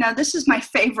I'm like, no, this is my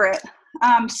favorite.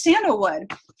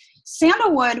 Sandalwood.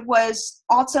 Sandalwood was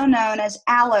also known as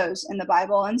aloes in the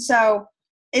Bible. And so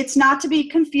it's not to be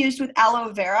confused with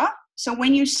aloe vera. So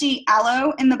when you see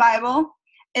aloe in the Bible,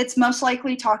 it's most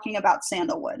likely talking about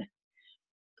sandalwood.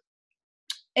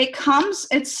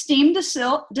 It's steam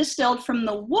distilled from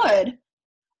the wood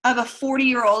of a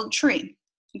 40-year-old tree.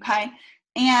 Okay.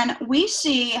 And we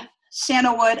see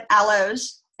sandalwood,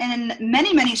 aloes in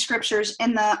many, many scriptures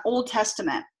in the Old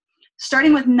Testament,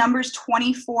 starting with Numbers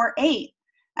 24:8.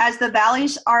 As the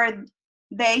valleys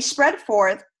they spread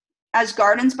forth as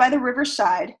gardens by the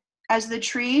riverside, as the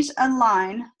trees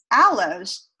align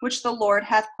aloes, which the Lord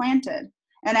hath planted,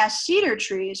 and as cedar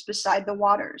trees beside the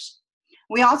waters.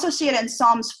 We also see it in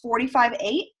Psalms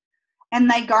 45:8. And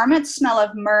thy garments smell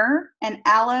of myrrh and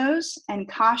aloes and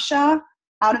kasha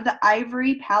out of the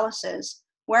ivory palaces,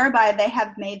 whereby they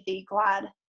have made thee glad.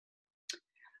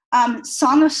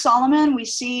 Song of Solomon, we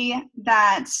see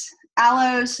that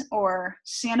aloes or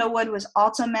sandalwood was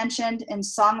also mentioned in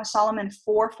Song of Solomon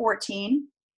 4:14.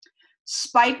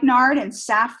 Spikenard and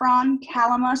saffron,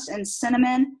 calamus and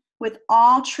cinnamon, with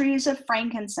all trees of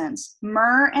frankincense,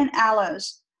 myrrh and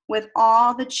aloes, with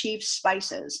all the chief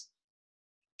spices.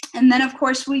 And then, of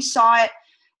course, we saw it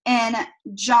in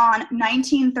John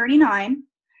 19:39.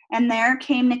 And there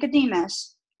came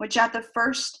Nicodemus, which at the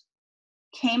first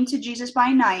came to Jesus by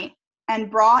night,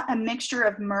 and brought a mixture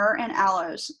of myrrh and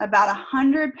aloes, about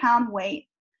 100-pound weight.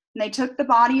 And they took the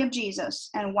body of Jesus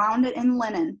and wound it in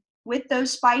linen with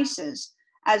those spices,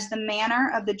 as the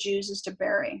manner of the Jews is to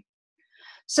bury.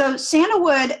 So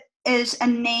sandalwood is a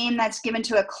name that's given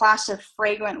to a class of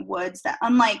fragrant woods that,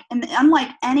 unlike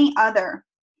any other,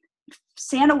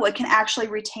 sandalwood can actually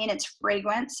retain its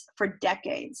fragrance for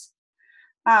decades.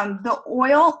 The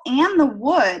oil and the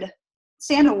wood,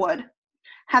 sandalwood,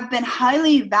 have been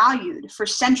highly valued for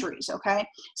centuries, okay?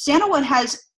 Sandalwood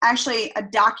has actually a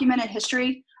documented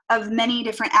history of many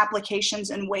different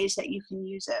applications and ways that you can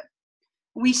use it.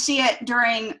 We see it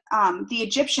during the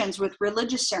Egyptians with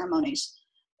religious ceremonies.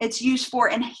 It's used for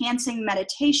enhancing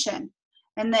meditation.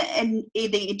 And the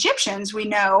Egyptians, we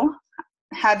know,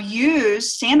 have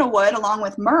used sandalwood along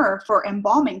with myrrh for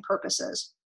embalming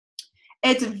purposes.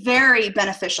 It's very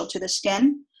beneficial to the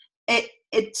skin.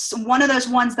 It's one of those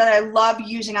ones that I love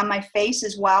using on my face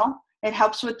as well. It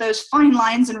helps with those fine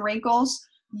lines and wrinkles.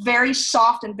 Very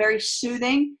soft and very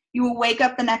soothing. You will wake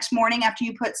up the next morning after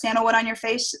you put sandalwood on your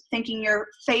face thinking your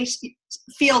face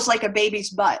feels like a baby's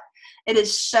butt. It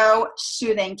is so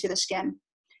soothing to the skin.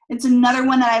 It's another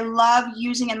one that I love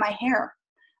using in my hair.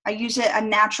 I use a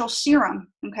natural serum,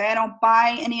 okay? I don't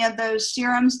buy any of those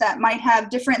serums that might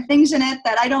have different things in it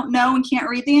that I don't know and can't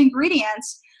read the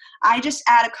ingredients. I just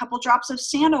add a couple drops of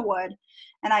sandalwood,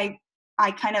 and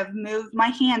I kind of move my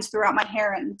hands throughout my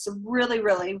hair, and it's really,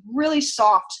 really, really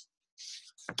soft.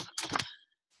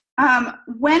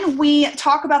 When we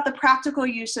talk about the practical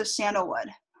use of sandalwood,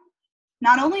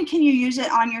 not only can you use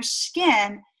it on your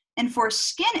skin and for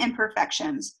skin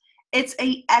imperfections, it's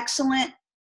an excellent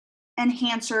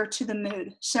enhancer to the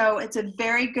mood. So it's a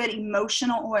very good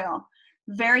emotional oil,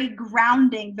 very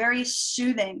grounding, very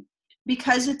soothing,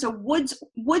 because it's a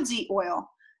woodsy oil.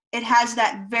 It has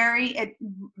that very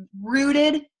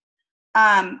rooted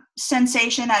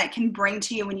sensation that it can bring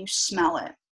to you when you smell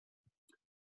it.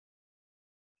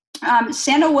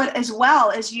 Sandalwood as well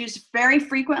is used very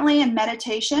frequently in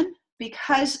meditation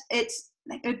because it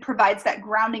provides that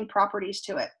grounding properties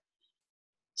to it.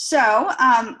 So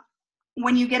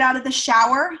when you get out of the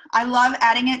shower, I love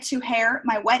adding it to hair,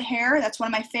 my wet hair. That's one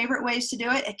of my favorite ways to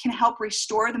do it. It can help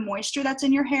restore the moisture that's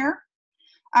in your hair.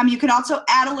 You can also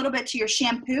add a little bit to your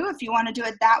shampoo if you want to do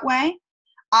it that way.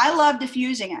 I love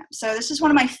diffusing it. So this is one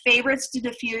of my favorites to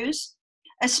diffuse,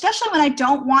 especially when I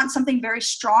don't want something very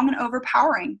strong and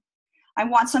overpowering. I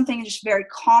want something just very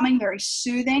calming, very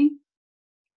soothing.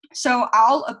 So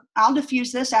I'll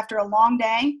diffuse this after a long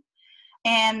day,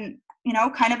 and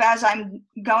kind of as I'm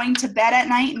going to bed at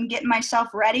night and getting myself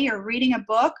ready or reading a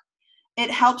book,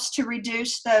 it helps to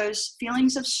reduce those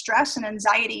feelings of stress and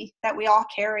anxiety that we all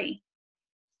carry.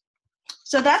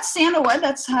 So that's sandalwood.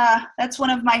 That's one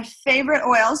of my favorite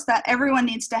oils that everyone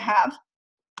needs to have.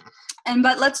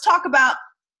 But let's talk about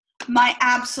my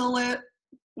absolute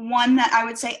one that I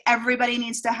would say everybody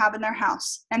needs to have in their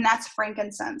house, and that's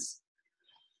frankincense.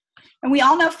 And we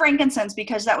all know frankincense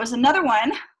because that was another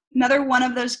one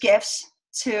of those gifts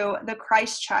to the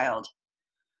Christ child.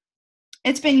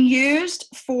 It's been used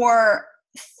for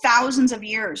thousands of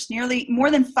years, nearly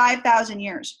more than 5,000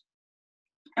 years.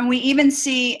 And we even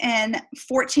see in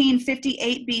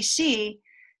 1458 BC,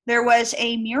 there was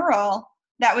a mural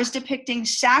that was depicting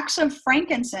sacks of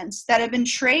frankincense that had been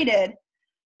traded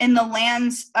in the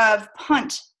lands of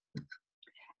Punt.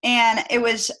 And it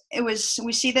was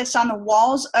we see this on the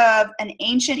walls of an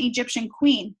ancient Egyptian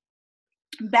queen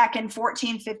back in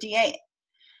 1458.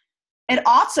 It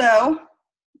also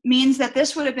means that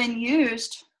this would have been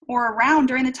used or around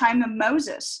during the time of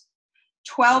Moses,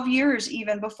 12 years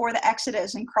even before the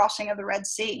Exodus and crossing of the Red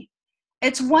Sea.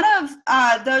 It's one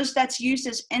of those that's used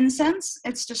as incense.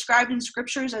 It's described in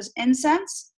scriptures as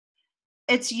incense.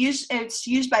 It's used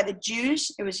by the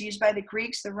Jews. It was used by the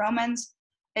Greeks, the Romans.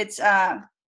 It's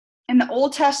in the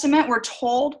Old Testament, we're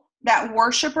told that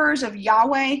worshipers of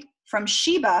Yahweh from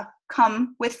Sheba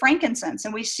come with frankincense.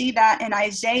 And we see that in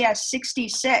Isaiah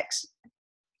 66.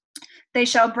 They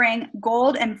shall bring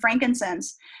gold and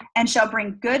frankincense and shall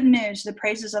bring good news, the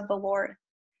praises of the Lord.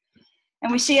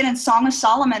 And we see it in Song of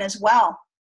Solomon as well.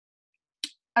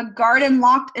 A garden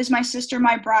locked is my sister,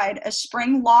 my bride, a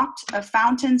spring locked, a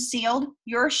fountain sealed.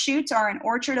 Your shoots are an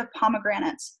orchard of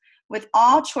pomegranates, with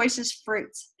all choicest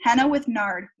fruits, henna with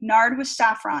nard, nard with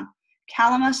saffron,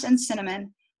 calamus and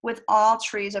cinnamon, with all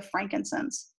trees of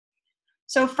frankincense.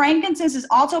 So frankincense is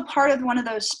also part of one of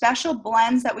those special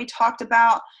blends that we talked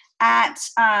about at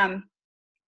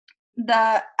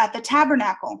the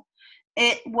tabernacle.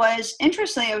 It was,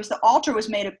 interestingly, the altar was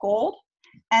made of gold,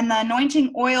 and the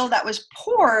anointing oil that was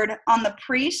poured on the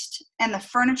priest and the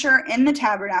furniture in the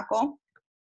tabernacle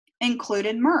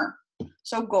included myrrh.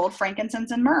 So gold,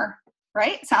 frankincense, and myrrh,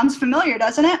 right? Sounds familiar,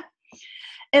 doesn't it?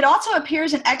 It also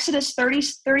appears in Exodus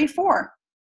 30:34.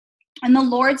 And the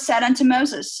Lord said unto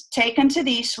Moses, take unto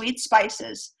thee sweet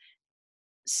spices,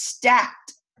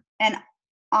 stacked, and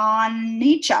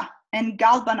onycha, and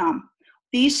galbanum.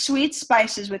 These sweet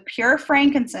spices with pure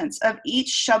frankincense of each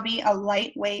shall be a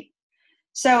light weight.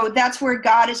 So that's where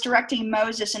God is directing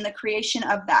Moses in the creation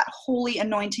of that holy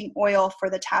anointing oil for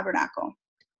the tabernacle.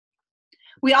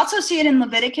 We also see it in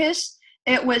Leviticus.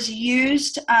 It was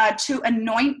used to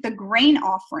anoint the grain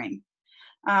offering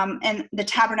and the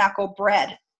tabernacle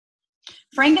bread.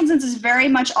 Frankincense is very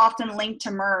much often linked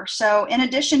to myrrh. So in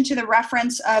addition to the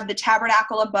reference of the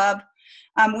tabernacle above,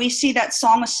 we see that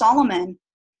Song of Solomon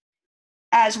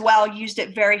as well used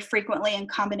it very frequently in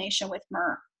combination with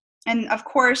myrrh. And of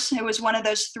course, it was one of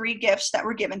those three gifts that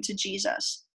were given to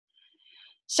Jesus.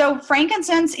 So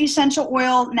frankincense essential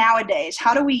oil nowadays,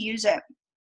 how do we use it?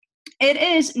 It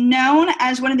is known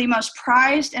as one of the most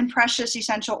prized and precious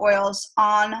essential oils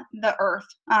on the earth.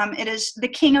 It is the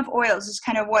king of oils is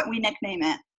kind of what we nickname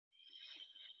it.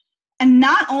 And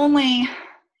not only,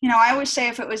 I always say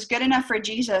if it was good enough for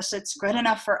Jesus, it's good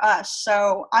enough for us.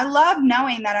 So I love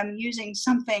knowing that I'm using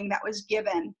something that was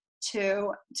given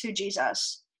to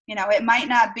Jesus. It might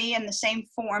not be in the same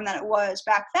form that it was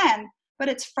back then, but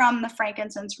it's from the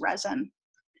frankincense resin.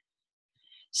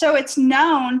 So it's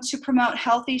known to promote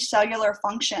healthy cellular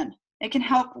function. It can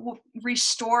help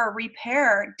restore,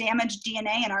 repair damaged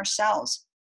DNA in our cells.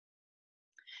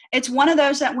 It's one of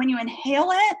those that when you inhale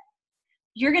it,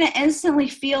 you're going to instantly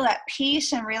feel that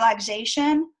peace and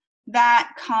relaxation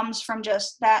that comes from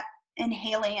just that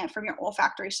inhaling it from your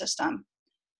olfactory system.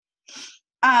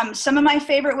 Some of my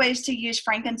favorite ways to use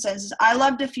frankincense is I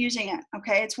love diffusing it.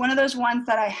 Okay, it's one of those ones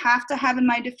that I have to have in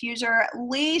my diffuser at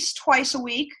least twice a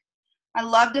week. I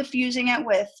love diffusing it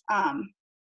with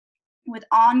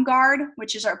On Guard,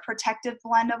 which is our protective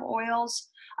blend of oils.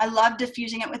 I love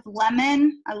diffusing it with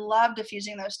lemon. I love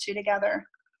diffusing those two together.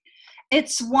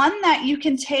 It's one that you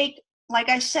can take, like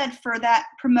I said, for that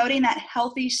promoting that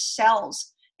healthy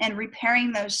cells and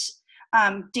repairing those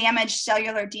damaged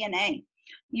cellular DNA.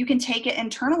 You can take it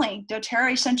internally.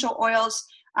 doTERRA essential oils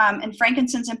and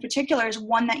frankincense in particular is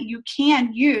one that you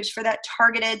can use for that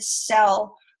targeted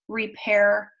cell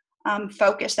repair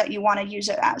focus that you want to use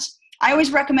it as. I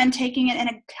always recommend taking it in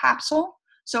a capsule,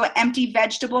 so an empty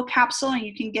vegetable capsule, and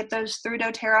you can get those through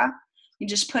doTERRA. You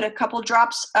just put a couple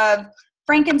drops of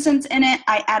frankincense in it.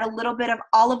 I add a little bit of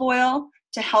olive oil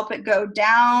to help it go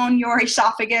down your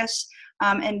esophagus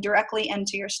and directly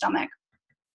into your stomach.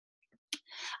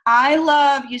 I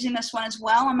love using this one as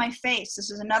well on my face.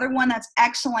 This is another one that's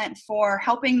excellent for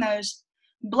helping those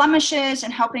blemishes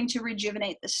and helping to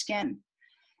rejuvenate the skin.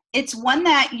 It's one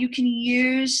that you can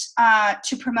use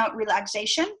to promote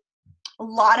relaxation. A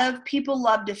lot of people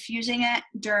love diffusing it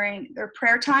during their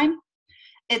prayer time.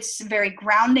 It's very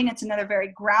grounding. It's another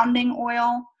very grounding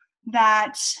oil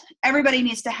that everybody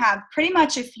needs to have. Pretty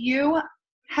much if you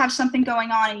have something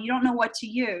going on and you don't know what to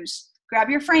use, grab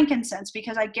your frankincense,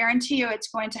 because I guarantee you it's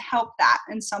going to help that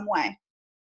in some way.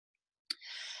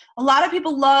 A lot of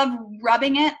people love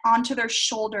rubbing it onto their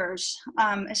shoulders,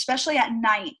 especially at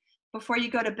night before you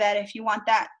go to bed. If you want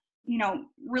that,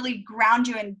 really ground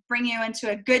you and bring you into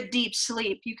a good deep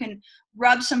sleep, you can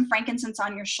rub some frankincense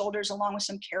on your shoulders along with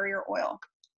some carrier oil.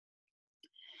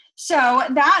 So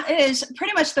that is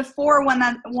pretty much the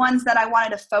ones that I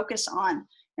wanted to focus on.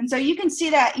 And so you can see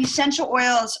that essential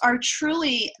oils are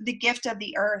truly the gift of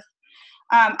the earth.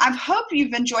 I hope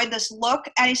you've enjoyed this look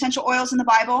at essential oils in the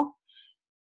Bible.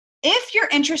 If you're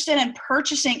interested in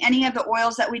purchasing any of the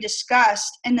oils that we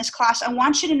discussed in this class, I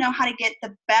want you to know how to get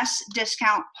the best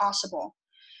discount possible.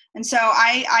 And so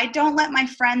I don't let my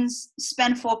friends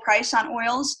spend full price on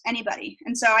oils, anybody.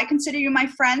 And so I consider you my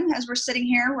friend as we're sitting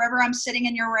here, wherever I'm sitting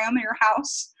in your room or your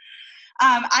house.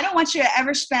 I don't want you to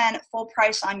ever spend full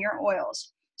price on your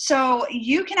oils. So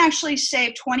you can actually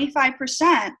save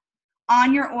 25%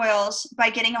 on your oils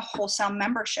by getting a wholesale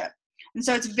membership. And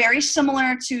so it's very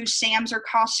similar to Sam's or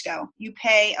Costco. You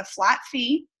pay a flat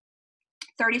fee,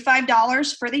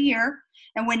 $35 for the year,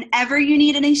 and whenever you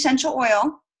need an essential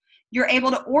oil, you're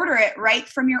able to order it right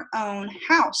from your own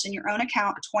house in your own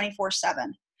account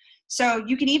 24/7. So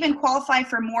you can even qualify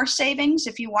for more savings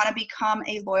if you want to become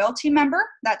a loyalty member.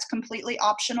 That's completely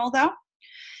optional though.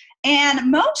 And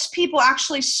most people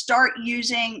actually start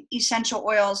using essential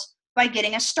oils by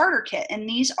getting a starter kit. And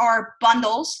these are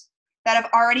bundles that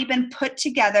have already been put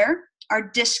together,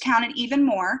 are discounted even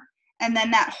more, and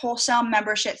then that wholesale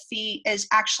membership fee is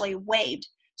actually waived.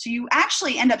 So you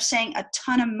actually end up saving a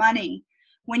ton of money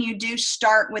when you do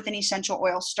start with an essential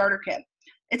oil starter kit.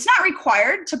 It's not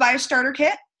required to buy a starter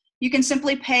kit. You can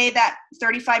simply pay that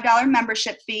 $35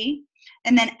 membership fee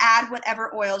and then add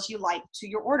whatever oils you like to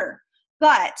your order.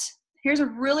 But here's a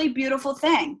really beautiful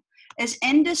thing, is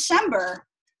in December,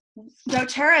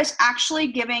 doTERRA is actually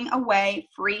giving away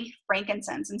free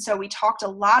frankincense. And so we talked a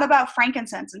lot about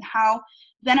frankincense and how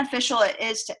beneficial it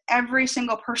is to every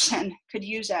single person could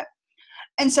use it.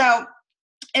 And so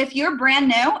if you're brand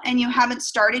new and you haven't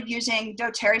started using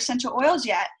doTERRA essential oils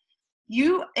yet,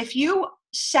 if you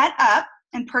set up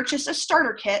and purchase a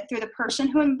starter kit through the person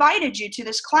who invited you to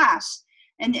this class,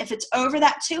 and if it's over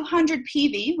that 200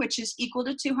 PV, which is equal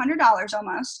to $200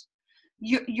 almost,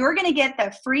 you're going to get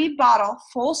the free bottle,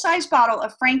 full-size bottle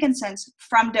of frankincense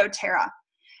from doTERRA.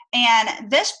 And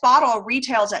this bottle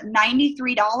retails at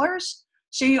 $93,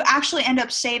 so you actually end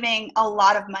up saving a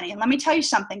lot of money. And let me tell you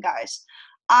something, guys.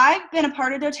 I've been a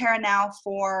part of doTERRA now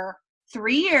for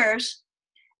 3 years,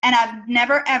 and I've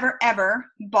never, ever, ever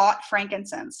bought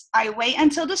frankincense. I wait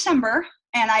until December,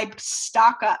 and I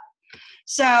stock up.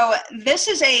 So this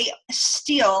is a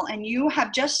steal, and you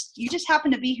just happen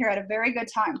to be here at a very good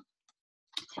time.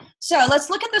 So let's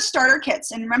look at the starter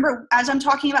kits. And remember, as I'm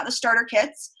talking about the starter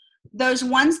kits, those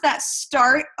ones that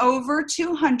start over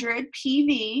 200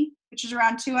 PV, which is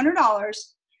around $200,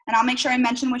 and I'll make sure I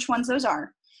mention which ones those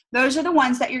are the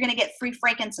ones that you're going to get free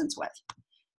frankincense with.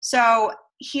 So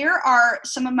here are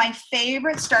some of my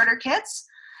favorite starter kits.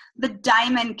 The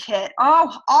Diamond Kit.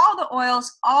 Oh, all the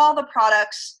oils, all the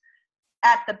products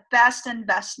at the best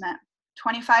investment,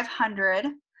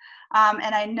 $2,500.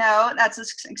 And I know that's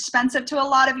expensive to a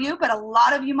lot of you, but a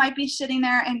lot of you might be sitting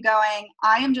there and going,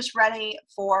 I am just ready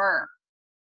for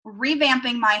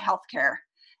revamping my healthcare.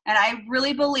 And I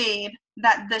really believe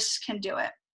that this can do it,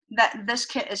 that this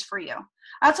kit is for you.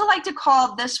 I also like to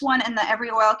call this one in the Every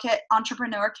Oil Kit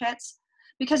entrepreneur kits,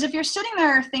 Because if you're sitting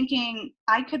there thinking,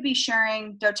 I could be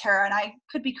sharing doTERRA and I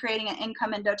could be creating an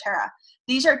income in doTERRA,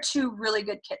 these are two really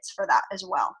good kits for that as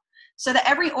well. So the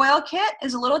Every Oil kit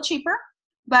is a little cheaper,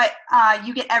 but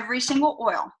you get every single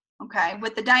oil, okay?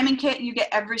 With the Diamond kit, you get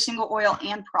every single oil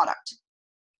and product.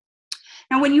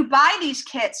 Now, when you buy these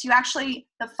kits, you actually,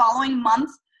 the following month,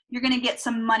 you're gonna get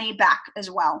some money back as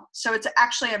well. So it's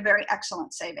actually a very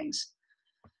excellent savings.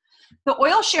 The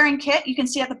oil sharing kit, you can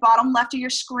see at the bottom left of your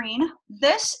screen.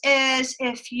 This is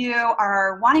if you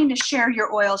are wanting to share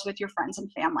your oils with your friends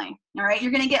and family, all right?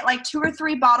 You're gonna get like 2 or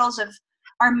 3 bottles of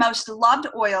our most loved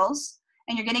oils,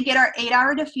 and you're gonna get our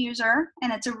 8-hour diffuser,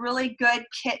 and it's a really good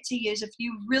kit to use if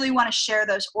you really wanna share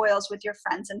those oils with your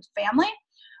friends and family,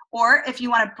 or if you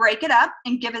wanna break it up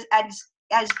and give it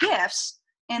as gifts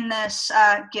in this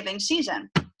giving season.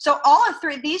 So all of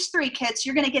these 3 kits,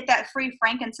 you're gonna get that free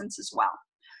frankincense as well.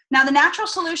 Now the Natural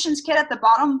Solutions kit at the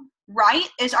bottom right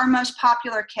is our most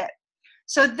popular kit.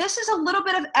 So this is a little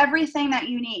bit of everything that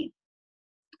you need.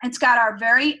 It's got our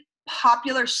very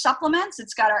popular supplements.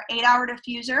 It's got our 8-hour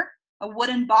diffuser, a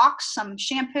wooden box, some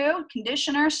shampoo,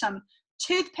 conditioner, some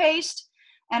toothpaste,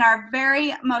 and our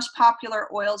very most popular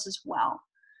oils as well.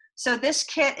 So this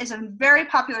kit is a very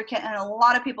popular kit, and a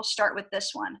lot of people start with this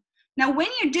one. Now, when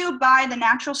you do buy the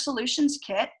Natural Solutions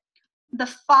kit,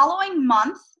 the following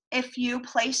month, if you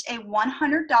place a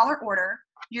 $100 order,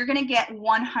 you're gonna get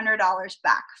 $100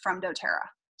 back from doTERRA.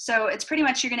 So it's pretty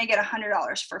much, you're gonna get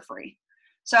 $100 for free.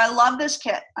 So I love this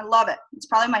kit, I love it. It's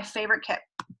probably my favorite kit.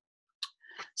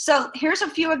 So here's a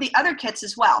few of the other kits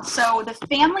as well. So the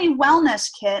Family Wellness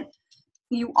kit,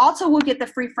 you also will get the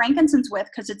free frankincense with,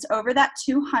 because it's over that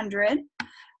 200.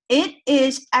 It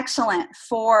is excellent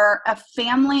for a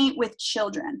family with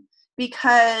children,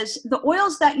 because the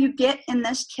oils that you get in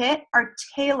this kit are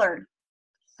tailored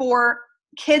for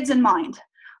kids in mind,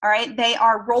 all right? They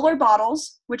are roller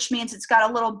bottles, which means it's got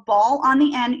a little ball on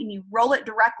the end and you roll it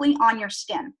directly on your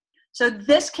skin. So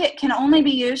this kit can only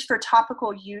be used for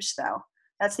topical use though.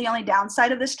 That's the only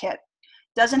downside of this kit.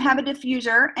 Doesn't have a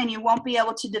diffuser, and you won't be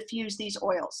able to diffuse these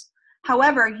oils.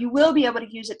 However, you will be able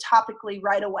to use it topically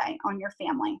right away on your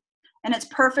family, and it's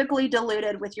perfectly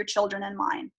diluted with your children in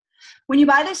mind. When you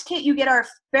buy this kit, you get our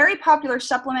very popular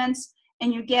supplements,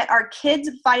 and you get our kids'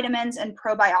 vitamins and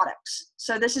probiotics.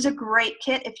 So this is a great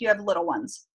kit if you have little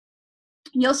ones.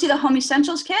 You'll see the Home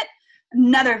Essentials kit,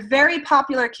 another very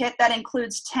popular kit that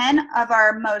includes 10 of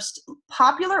our most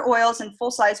popular oils in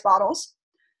full-size bottles.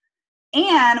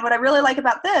 And what I really like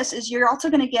about this is you're also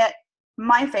gonna get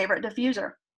my favorite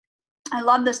diffuser. I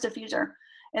love this diffuser.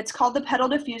 It's called the Petal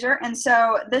Diffuser, and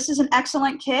so this is an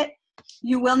excellent kit.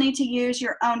 You will need to use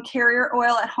your own carrier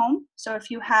oil at home. So if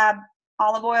you have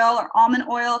olive oil or almond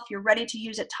oil, if you're ready to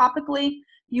use it topically,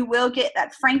 you will get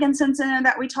that frankincense in there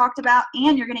that we talked about,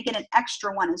 and you're gonna get an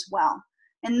extra one as well.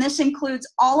 And this includes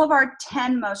all of our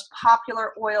 10 most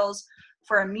popular oils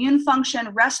for immune function,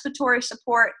 respiratory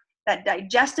support, that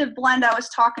digestive blend I was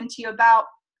talking to you about,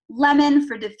 lemon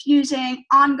for diffusing,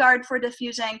 On Guard for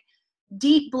diffusing,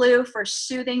 Deep Blue for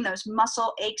soothing those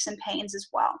muscle aches and pains as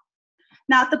well.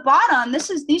 Now at the bottom,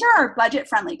 these are our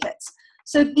budget-friendly kits.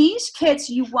 So these kits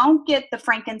you won't get the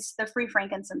free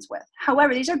frankincense with.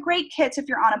 However, these are great kits if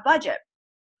you're on a budget.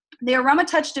 The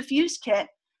AromaTouch Diffuse kit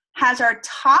has our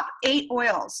top 8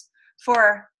 oils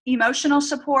for emotional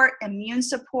support, immune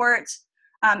support.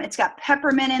 It's got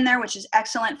peppermint in there, which is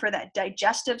excellent for that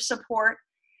digestive support.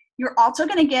 You're also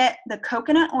going to get the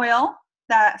coconut oil,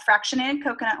 the fractionated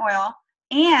coconut oil,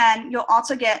 and you'll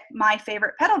also get my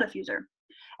favorite Petal Diffuser.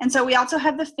 And so we also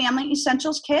have the Family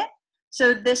Essentials kit.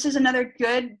 So this is another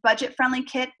good budget-friendly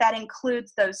kit that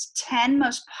includes those 10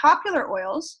 most popular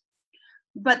oils,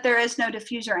 but there is no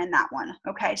diffuser in that one,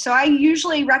 okay? So I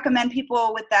usually recommend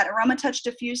people with that AromaTouch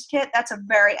Diffused kit. That's a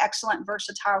very excellent,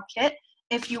 versatile kit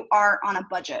if you are on a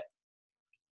budget.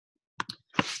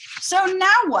 So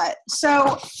now what?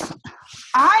 So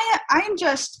I'm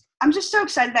just so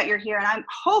excited that you're here, and I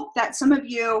hope that some of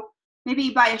you, maybe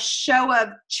by a show of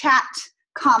chat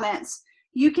comments,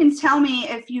 you can tell me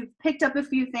if you've picked up a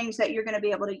few things that you're going to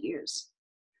be able to use.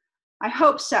 I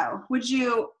hope so. Do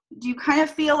you kind of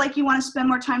feel like you want to spend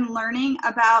more time learning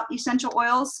about essential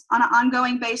oils on an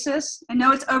ongoing basis? I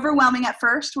know it's overwhelming at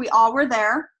first. We all were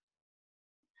there.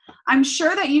 I'm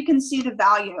sure that you can see the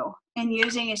value in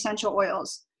using essential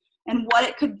oils and what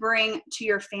it could bring to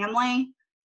your family.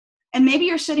 And maybe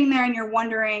you're sitting there and you're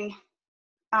wondering,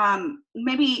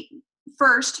 maybe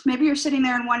you're sitting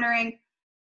there and wondering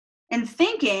and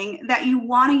thinking that you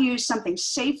want to use something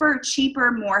safer, cheaper,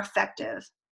 more effective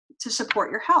to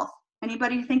support your health.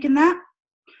 Anybody thinking that?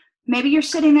 Maybe you're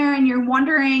sitting there and you're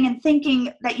wondering and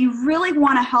thinking that you really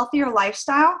want a healthier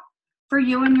lifestyle for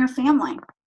you and your family.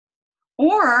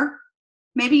 Or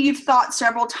maybe you've thought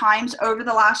several times over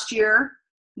the last year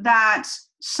that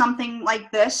something like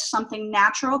this, something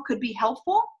natural, could be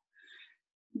helpful,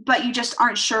 but you just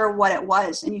aren't sure what it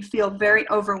was, and you feel very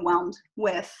overwhelmed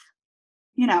with,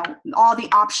 all the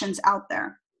options out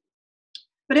there.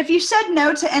 But if you said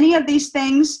no to any of these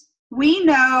things, we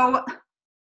know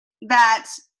that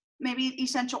maybe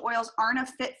essential oils aren't a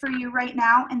fit for you right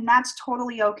now, and that's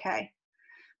totally okay.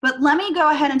 But let me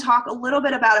go ahead and talk a little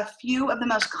bit about a few of the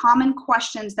most common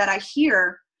questions that I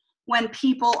hear when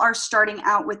people are starting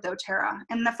out with doTERRA.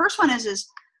 And the first one is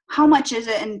how much is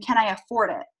it and can I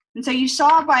afford it? And so you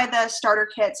saw by the starter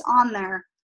kits on there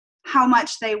how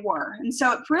much they were. And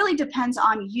so it really depends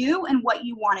on you and what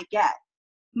you want to get.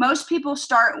 Most people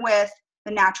start with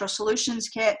the Natural Solutions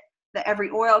kit, the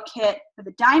Every Oil kit, or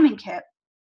the Diamond kit,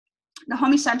 the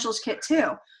Home Essentials kit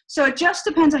too. So it just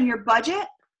depends on your budget.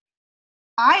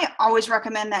 I always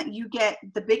recommend that you get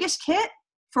the biggest kit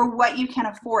for what you can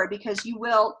afford, because you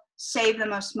will save the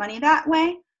most money that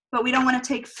way, but we don't want to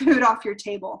take food off your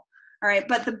table. All right,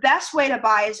 but the best way to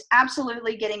buy is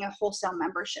absolutely getting a wholesale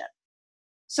membership.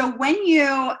 So when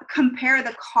you compare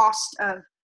the cost of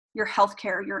your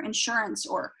healthcare, your insurance,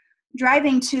 or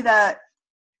driving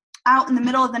out in the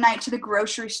middle of the night to the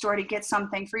grocery store to get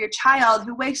something for your child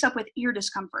who wakes up with ear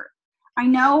discomfort, I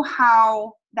know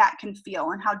how that can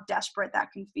feel and how desperate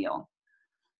that can feel.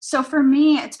 So for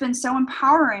me, it's been so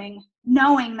empowering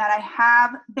knowing that I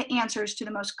have the answers to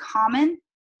the most common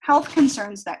health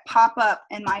concerns that pop up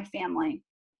in my family.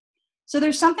 So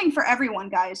there's something for everyone,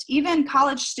 guys. Even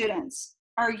college students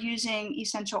are using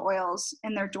essential oils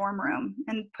in their dorm room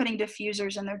and putting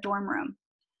diffusers in their dorm room.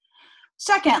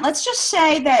 Second, let's just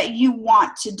say that you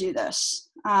want to do this.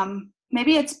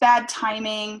 Maybe it's bad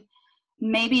timing.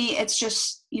 Maybe it's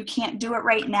just you can't do it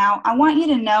right now. I want you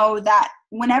to know that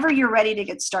whenever you're ready to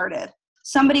get started,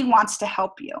 somebody wants to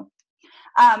help you.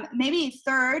 Maybe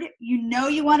third,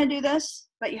 you want to do this,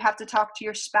 but you have to talk to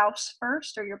your spouse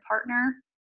first or your partner.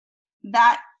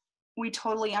 That we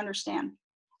totally understand.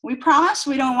 We promise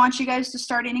we don't want you guys to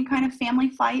start any kind of family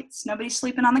fights. Nobody's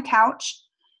sleeping on the couch.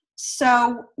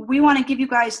 So we want to give you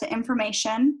guys the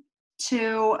information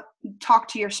to talk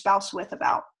to your spouse with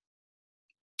about.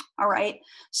 All right.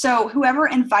 So whoever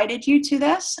invited you to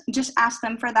this, just ask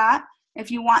them for that.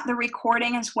 If you want the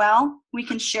recording as well, we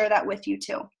can share that with you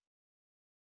too.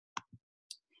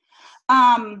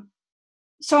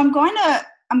 So I'm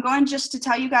going just to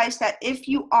tell you guys that if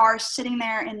you are sitting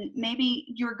there and maybe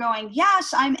you're going,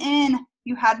 yes, I'm in,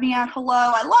 you had me at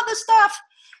hello, I love this stuff,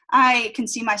 I can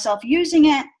see myself using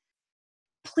it,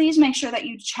 please make sure that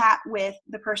you chat with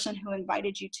the person who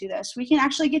invited you to this. We can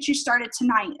actually get you started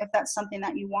tonight if that's something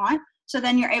that you want. So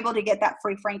then you're able to get that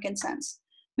free frankincense.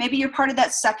 Maybe you're part of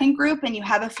that second group and you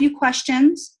have a few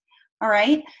questions. All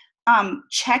right.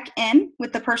 Check in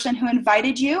with the person who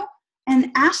invited you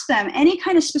and ask them any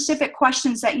kind of specific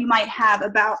questions that you might have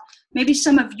about maybe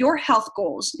some of your health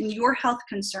goals and your health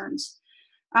concerns.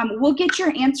 We'll get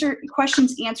your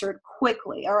questions answered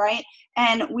quickly. All right.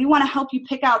 And we want to help you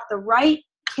pick out the right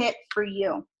kit for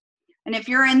you. And if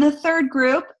you're in the third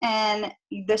group and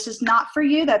this is not for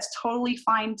you, that's totally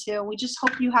fine too. We just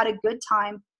hope you had a good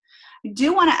time. I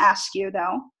do want to ask you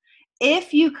though,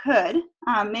 if you could,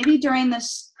 maybe during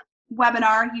this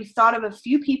webinar, you thought of a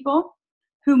few people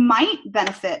who might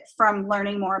benefit from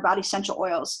learning more about essential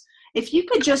oils. If you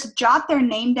could just jot their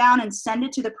name down and send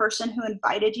it to the person who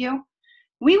invited you,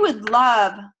 we would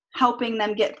love helping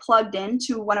them get plugged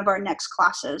into one of our next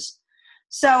classes.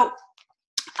 So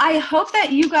I hope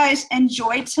that you guys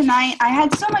enjoyed tonight. I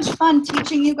had so much fun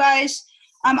teaching you guys.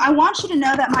 I want you to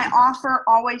know that my offer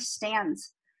always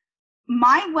stands.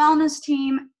 My wellness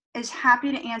team is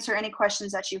happy to answer any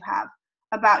questions that you have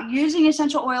about using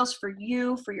essential oils for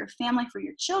you, for your family, for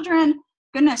your children.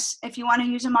 Goodness, if you want to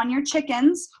use them on your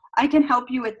chickens, I can help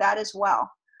you with that as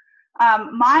well.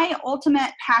 My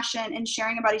ultimate passion in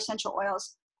sharing about essential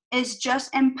oils is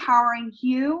just empowering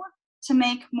you to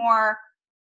make more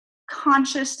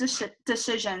conscious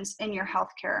decisions in your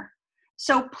healthcare.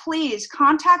 So please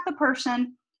contact the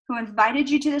person who invited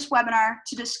you to this webinar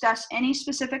to discuss any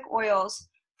specific oils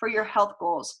for your health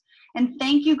goals. And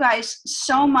thank you guys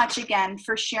so much again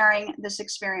for sharing this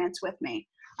experience with me.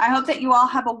 I hope that you all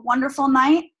have a wonderful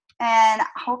night, and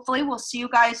hopefully we'll see you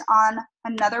guys on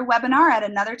another webinar at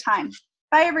another time.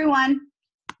 Bye, everyone.